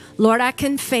 Lord, I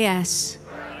confess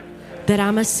that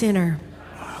I'm a sinner.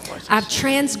 I've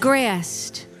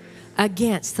transgressed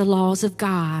against the laws of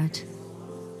God.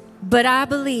 But I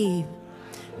believe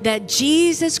that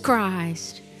Jesus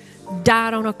Christ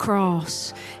died on a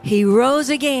cross. He rose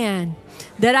again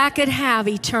that I could have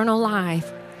eternal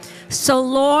life. So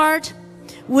Lord,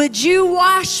 would you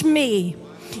wash me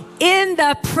in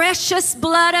the precious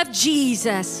blood of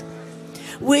Jesus?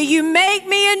 Will you make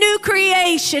me a new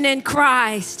creation in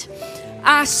Christ?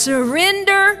 I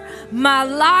surrender my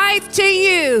life to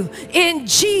you in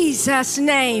Jesus'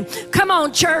 name. Come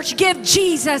on, church, give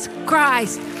Jesus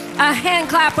Christ a hand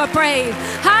clap of praise.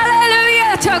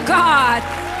 Hallelujah to God.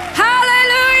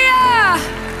 Hallelujah.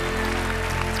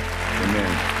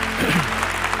 Amen.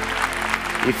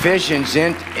 Ephesians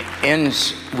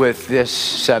ends with this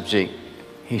subject.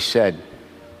 He said,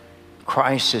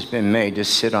 Christ has been made to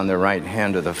sit on the right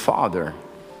hand of the Father.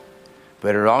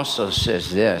 But it also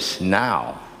says this,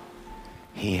 now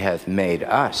he hath made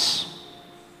us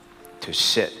to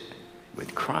sit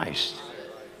with Christ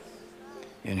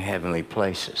in heavenly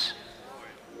places.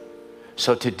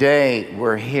 So today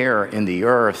we're here in the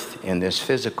earth in this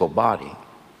physical body,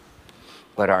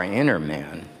 but our inner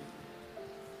man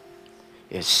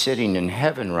is sitting in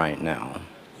heaven right now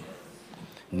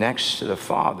next to the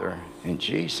Father and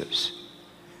Jesus.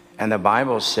 And the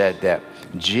Bible said that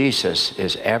Jesus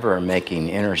is ever making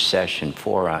intercession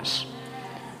for us.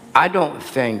 I don't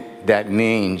think that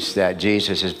means that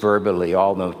Jesus is verbally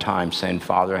all the time saying,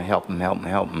 Father, help him, help him,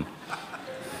 help him.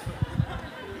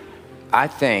 I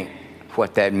think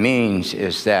what that means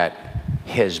is that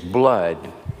his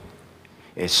blood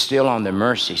is still on the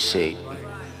mercy seat,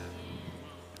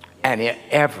 and it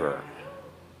ever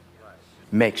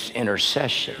makes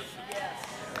intercession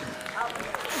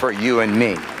for you and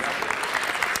me.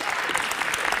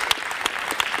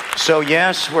 So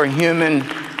yes, we're human,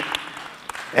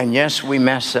 and yes, we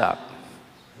mess up.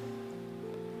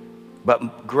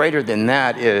 But greater than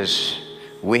that is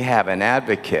we have an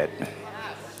advocate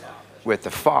with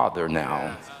the Father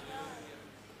now,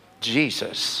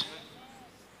 Jesus,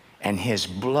 and his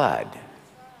blood.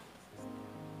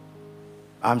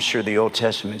 I'm sure the Old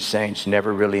Testament saints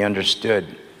never really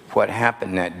understood what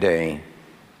happened that day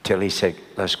till he said,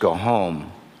 let's go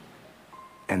home.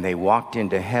 And they walked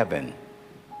into heaven,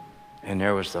 and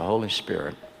there was the Holy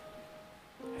Spirit,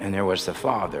 and there was the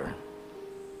Father,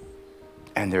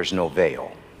 and there's no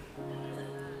veil.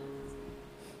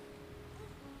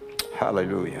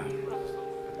 Hallelujah.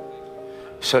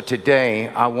 So today,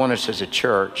 I want us as a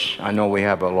church, I know we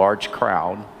have a large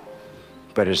crowd,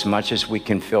 but as much as we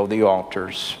can fill the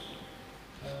altars,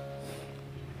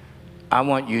 I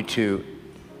want you to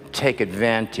take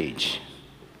advantage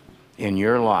in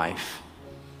your life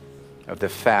of the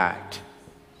fact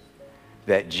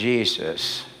that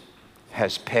Jesus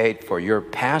has paid for your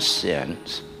past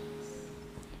sins,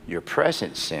 your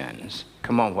present sins.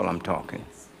 Come on while I'm talking.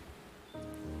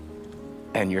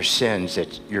 And your sins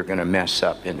that you're going to mess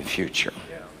up in the future.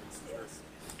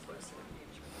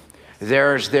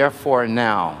 There is therefore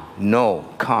now no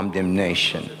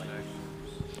condemnation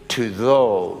to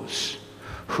those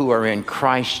who are in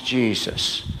Christ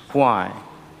Jesus. Why?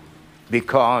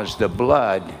 Because the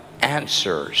blood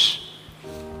answers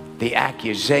the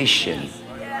accusation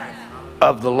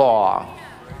of the law.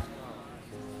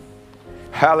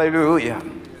 Hallelujah.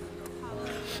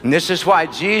 And this is why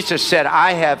Jesus said,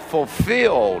 I have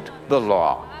fulfilled the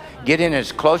law. Get in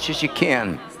as close as you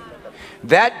can.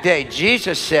 That day,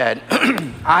 Jesus said,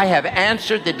 I have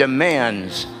answered the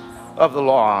demands of the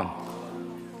law.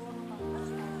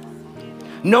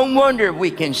 No wonder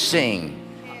we can sing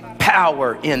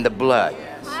power in the blood.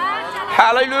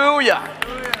 Hallelujah.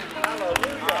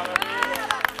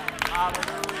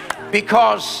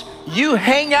 Because you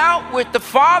hang out with the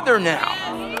Father now.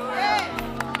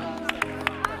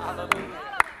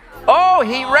 Oh,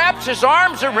 he wraps his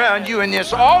arms around you in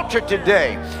this altar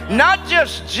today. Not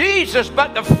just Jesus,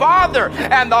 but the Father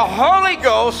and the Holy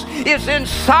Ghost is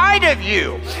inside of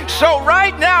you. So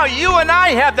right now, you and I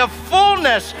have the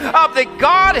fullness of the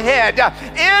Godhead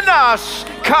in us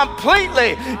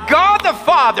completely. God the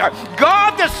Father,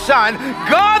 God the Son,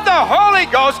 God the Holy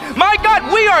Ghost. My God,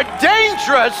 we are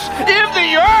dangerous in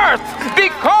the earth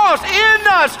because in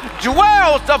us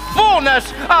dwells the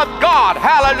fullness of God.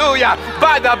 Hallelujah.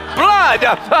 By the blood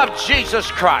of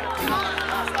Jesus Christ.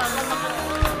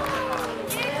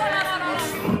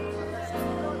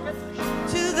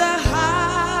 To the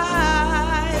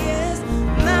highest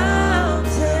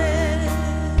mountain,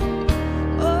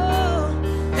 oh,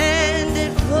 and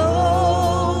it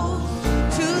flows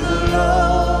to the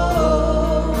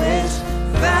lowest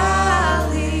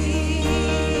valley.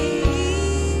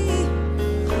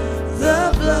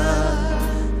 The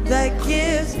blood that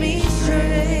gives me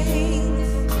strength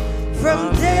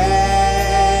from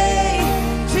day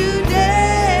to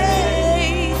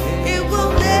day, it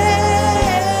will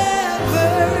never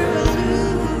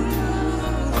lose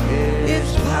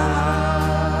its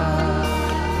power.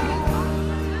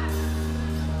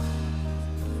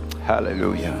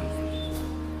 Hallelujah.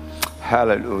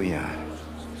 Hallelujah.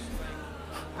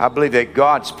 I believe that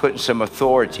God's putting some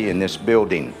authority in this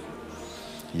building.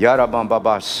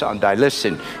 Sunday.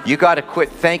 Listen, you got to quit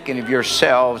thinking of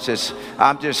yourselves as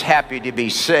I'm just happy to be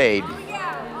saved.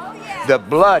 The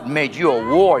blood made you a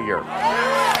warrior.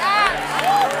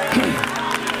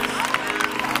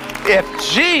 If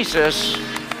Jesus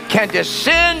can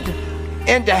descend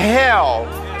into hell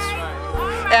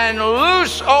and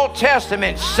loose Old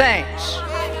Testament saints,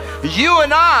 you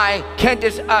and I can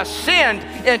ascend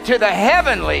into the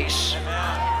heavenlies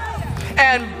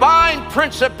and bind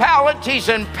principalities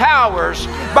and powers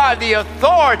by the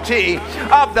authority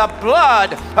of the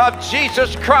blood of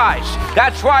Jesus Christ.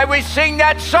 That's why we sing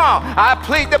that song. I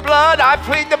plead the blood, I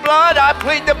plead the blood, I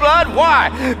plead the blood.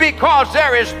 Why? Because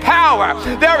there is power.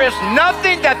 There is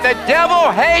nothing that the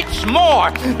devil hates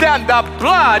more than the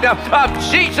blood of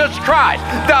Jesus Christ.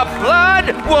 The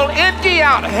blood will empty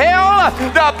out hell.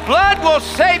 The blood will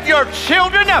save your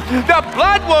children. The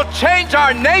blood will change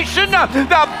our nation.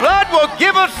 The blood will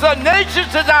give us the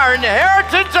nations as our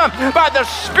inheritance by the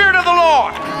Spirit of the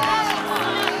Lord.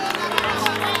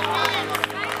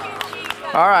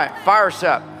 All right, fire us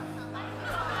up.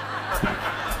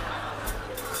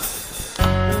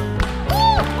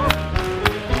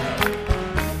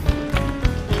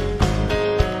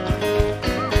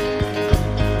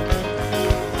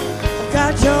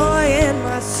 Got joy in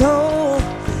my soul.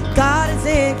 God is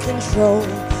in control.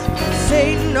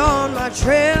 Satan on my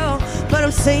trail, but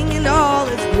I'm singing all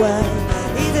is well.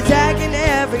 He's attacking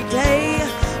every day,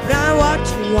 but I'm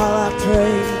watching while I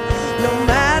pray. No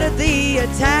matter the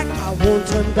attack, I won't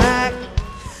turn back.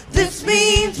 This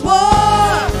means war.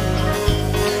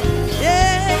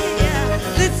 Yeah, yeah.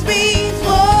 This means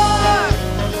war.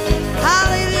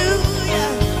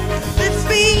 Hallelujah. This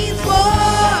means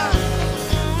war.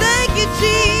 Thank you,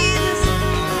 Jesus.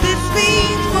 This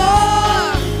means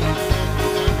war.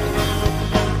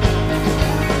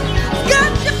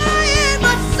 Got joy in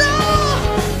my soul.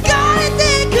 God is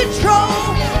in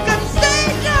control. Got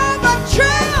Satan on my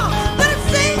trail, but I'm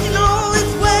singing all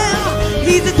is well.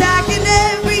 He's attacking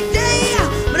every day,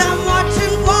 but I'm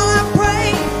watching while I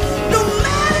pray. No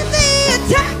matter the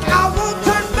attack, I won't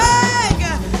turn back.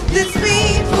 This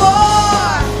means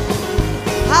war.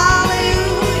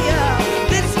 Hallelujah.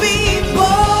 This means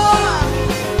war.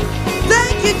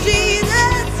 Thank you,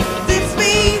 Jesus. This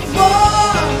means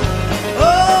war.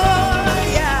 Oh,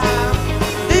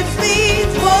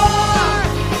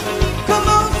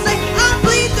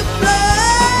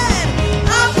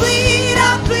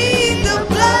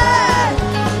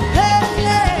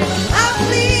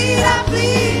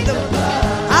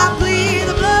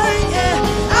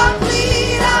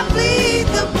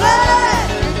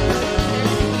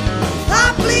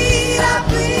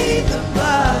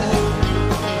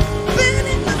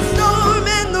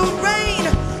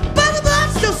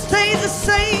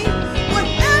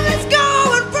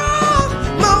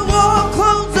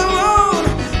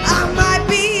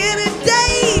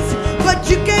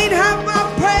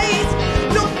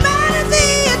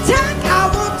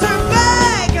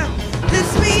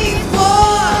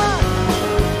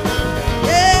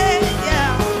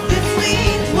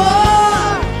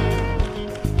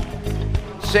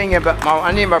 singing, but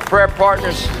I need my prayer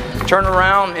partners. Turn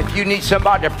around. If you need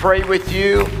somebody to pray with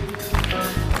you,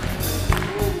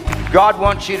 God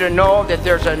wants you to know that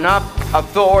there's enough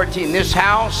authority in this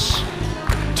house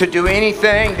to do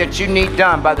anything that you need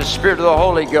done by the Spirit of the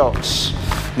Holy Ghost.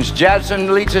 As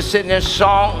Jasmine leads us in this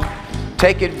song,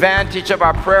 take advantage of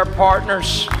our prayer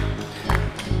partners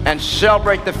and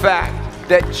celebrate the fact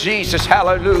that Jesus,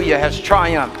 hallelujah, has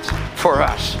triumphed for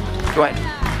us. Go ahead.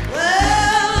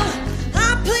 Well,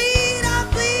 I plead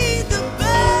the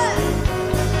blood.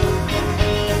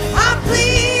 I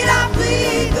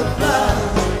plead the blood.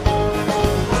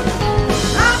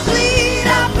 I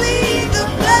plead the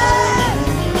blood.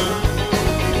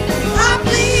 I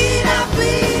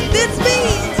plead, this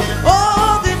means,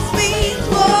 oh, this means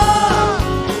war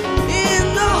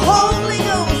in the Holy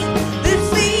Ghost.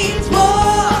 This means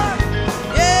war,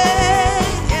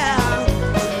 yeah.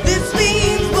 This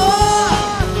means war.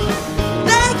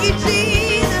 Thank you,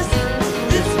 Jesus.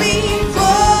 This means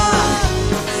war.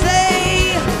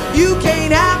 Say, you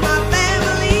can't have my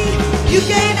family. You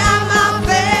can't have my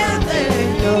family,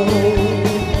 no.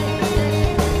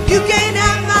 You can't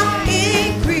have my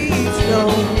increase, no.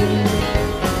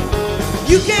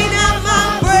 You can't have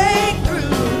my breakthrough,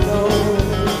 no.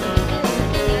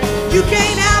 You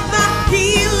can't have my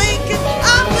healing, 'cause I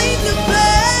plead the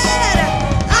blood.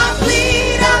 I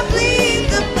plead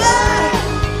the blood.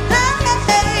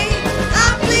 Hey, I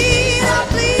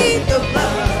plead the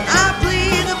blood. I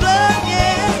plead the blood,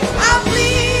 yeah. I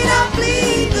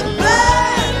plead the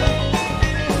blood.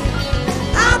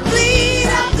 I plead,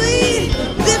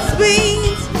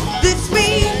 this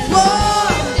means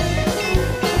war.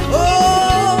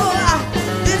 Oh,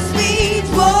 this means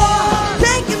war.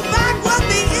 Taking back what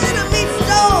the enemy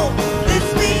stole. This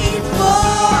means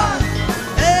war.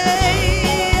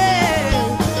 Hey,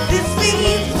 this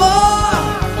means war.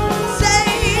 Say,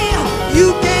 you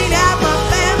can't have my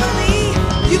family.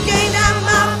 You can't have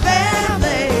my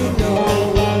family, no.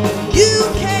 You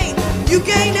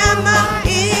can't have my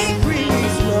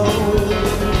increase, no.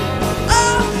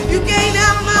 Oh, you can't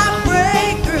have my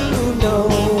breakthrough, no.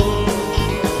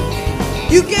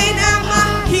 You can't have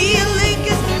my healing,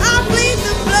 'cause I plead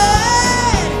the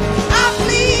blood. I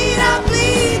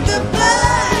plead the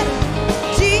blood.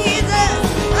 Jesus,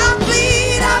 I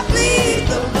plead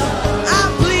the blood. I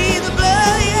plead the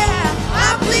blood, yeah. I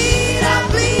plead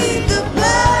the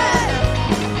blood.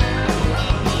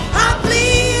 I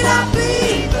plead,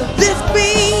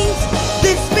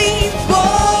 this means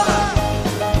war.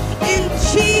 In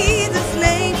Jesus'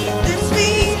 name, this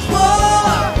means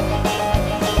war.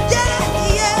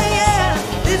 Yeah.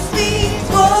 This means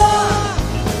war.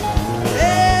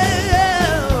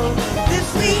 Yeah. This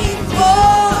means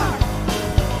war.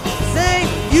 Say,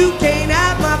 you can't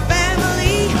have my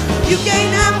family. You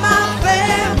can't have my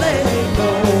family, no.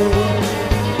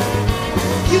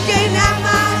 You can't have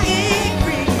my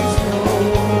increase, no.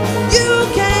 You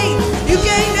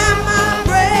can't have my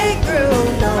breakthrough,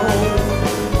 no.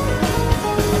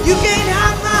 You can't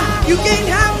have my, you can't,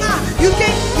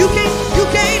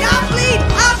 I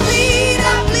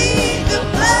plead the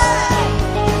blood.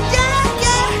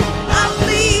 Yeah, I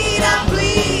plead,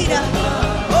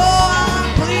 oh, I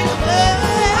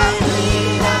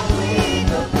plead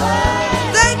the blood.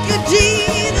 Thank you,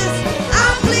 Jesus. I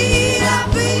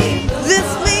plead, this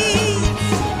means.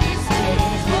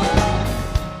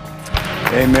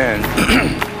 Amen.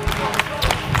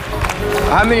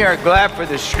 How many are glad for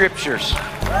the scriptures?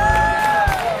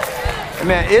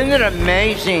 Amen. Isn't it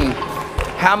amazing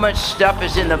how much stuff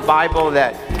is in the Bible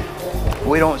that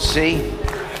we don't see?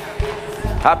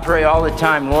 I pray all the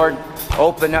time, Lord,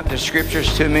 open up the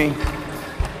scriptures to me.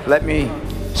 Let me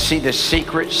see the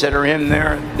secrets that are in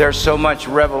there. There's so much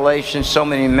revelation, so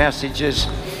many messages,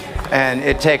 and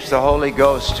it takes the Holy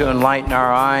Ghost to enlighten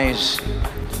our eyes,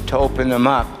 to open them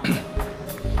up.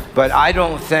 But I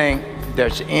don't think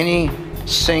there's any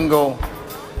single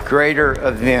greater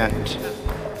event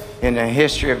in the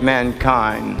history of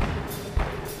mankind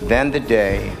than the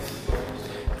day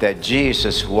that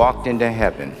Jesus walked into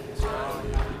heaven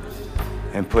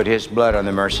and put his blood on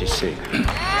the mercy seat.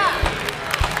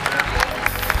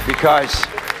 Because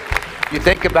you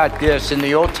think about this, in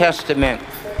the Old Testament,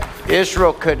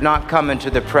 Israel could not come into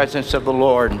the presence of the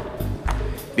Lord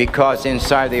because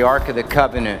inside the Ark of the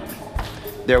Covenant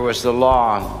there was the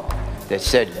law that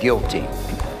said guilty.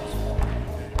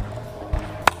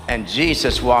 And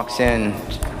Jesus walks in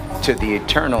to the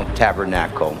eternal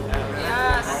tabernacle.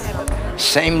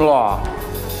 Same law.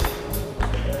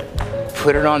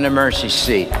 Put it on the mercy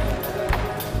seat.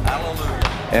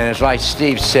 And it's like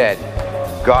Steve said,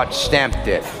 God stamped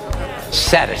it.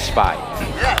 Satisfied.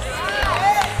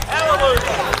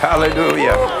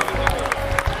 Hallelujah.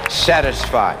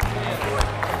 Satisfied.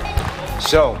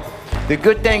 So, the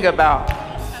good thing about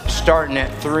starting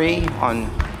at 3 on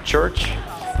church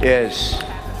is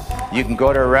you can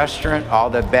go to a restaurant, all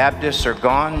the Baptists are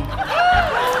gone,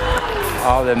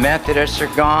 all the Methodists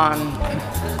are gone,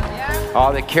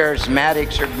 all the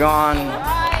charismatics are gone,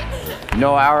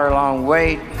 no hour-long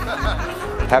wait.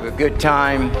 Have a good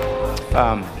time.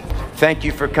 Thank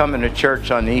you for coming to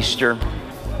church on Easter.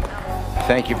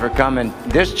 Thank you for coming.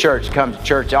 This church comes to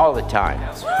church all the time.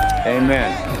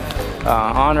 Amen.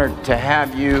 Honored to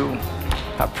have you.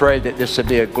 I pray that this will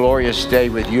be a glorious day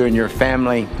with you and your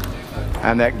family,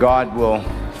 and that God will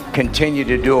continue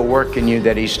to do a work in you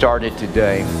that He started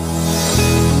today.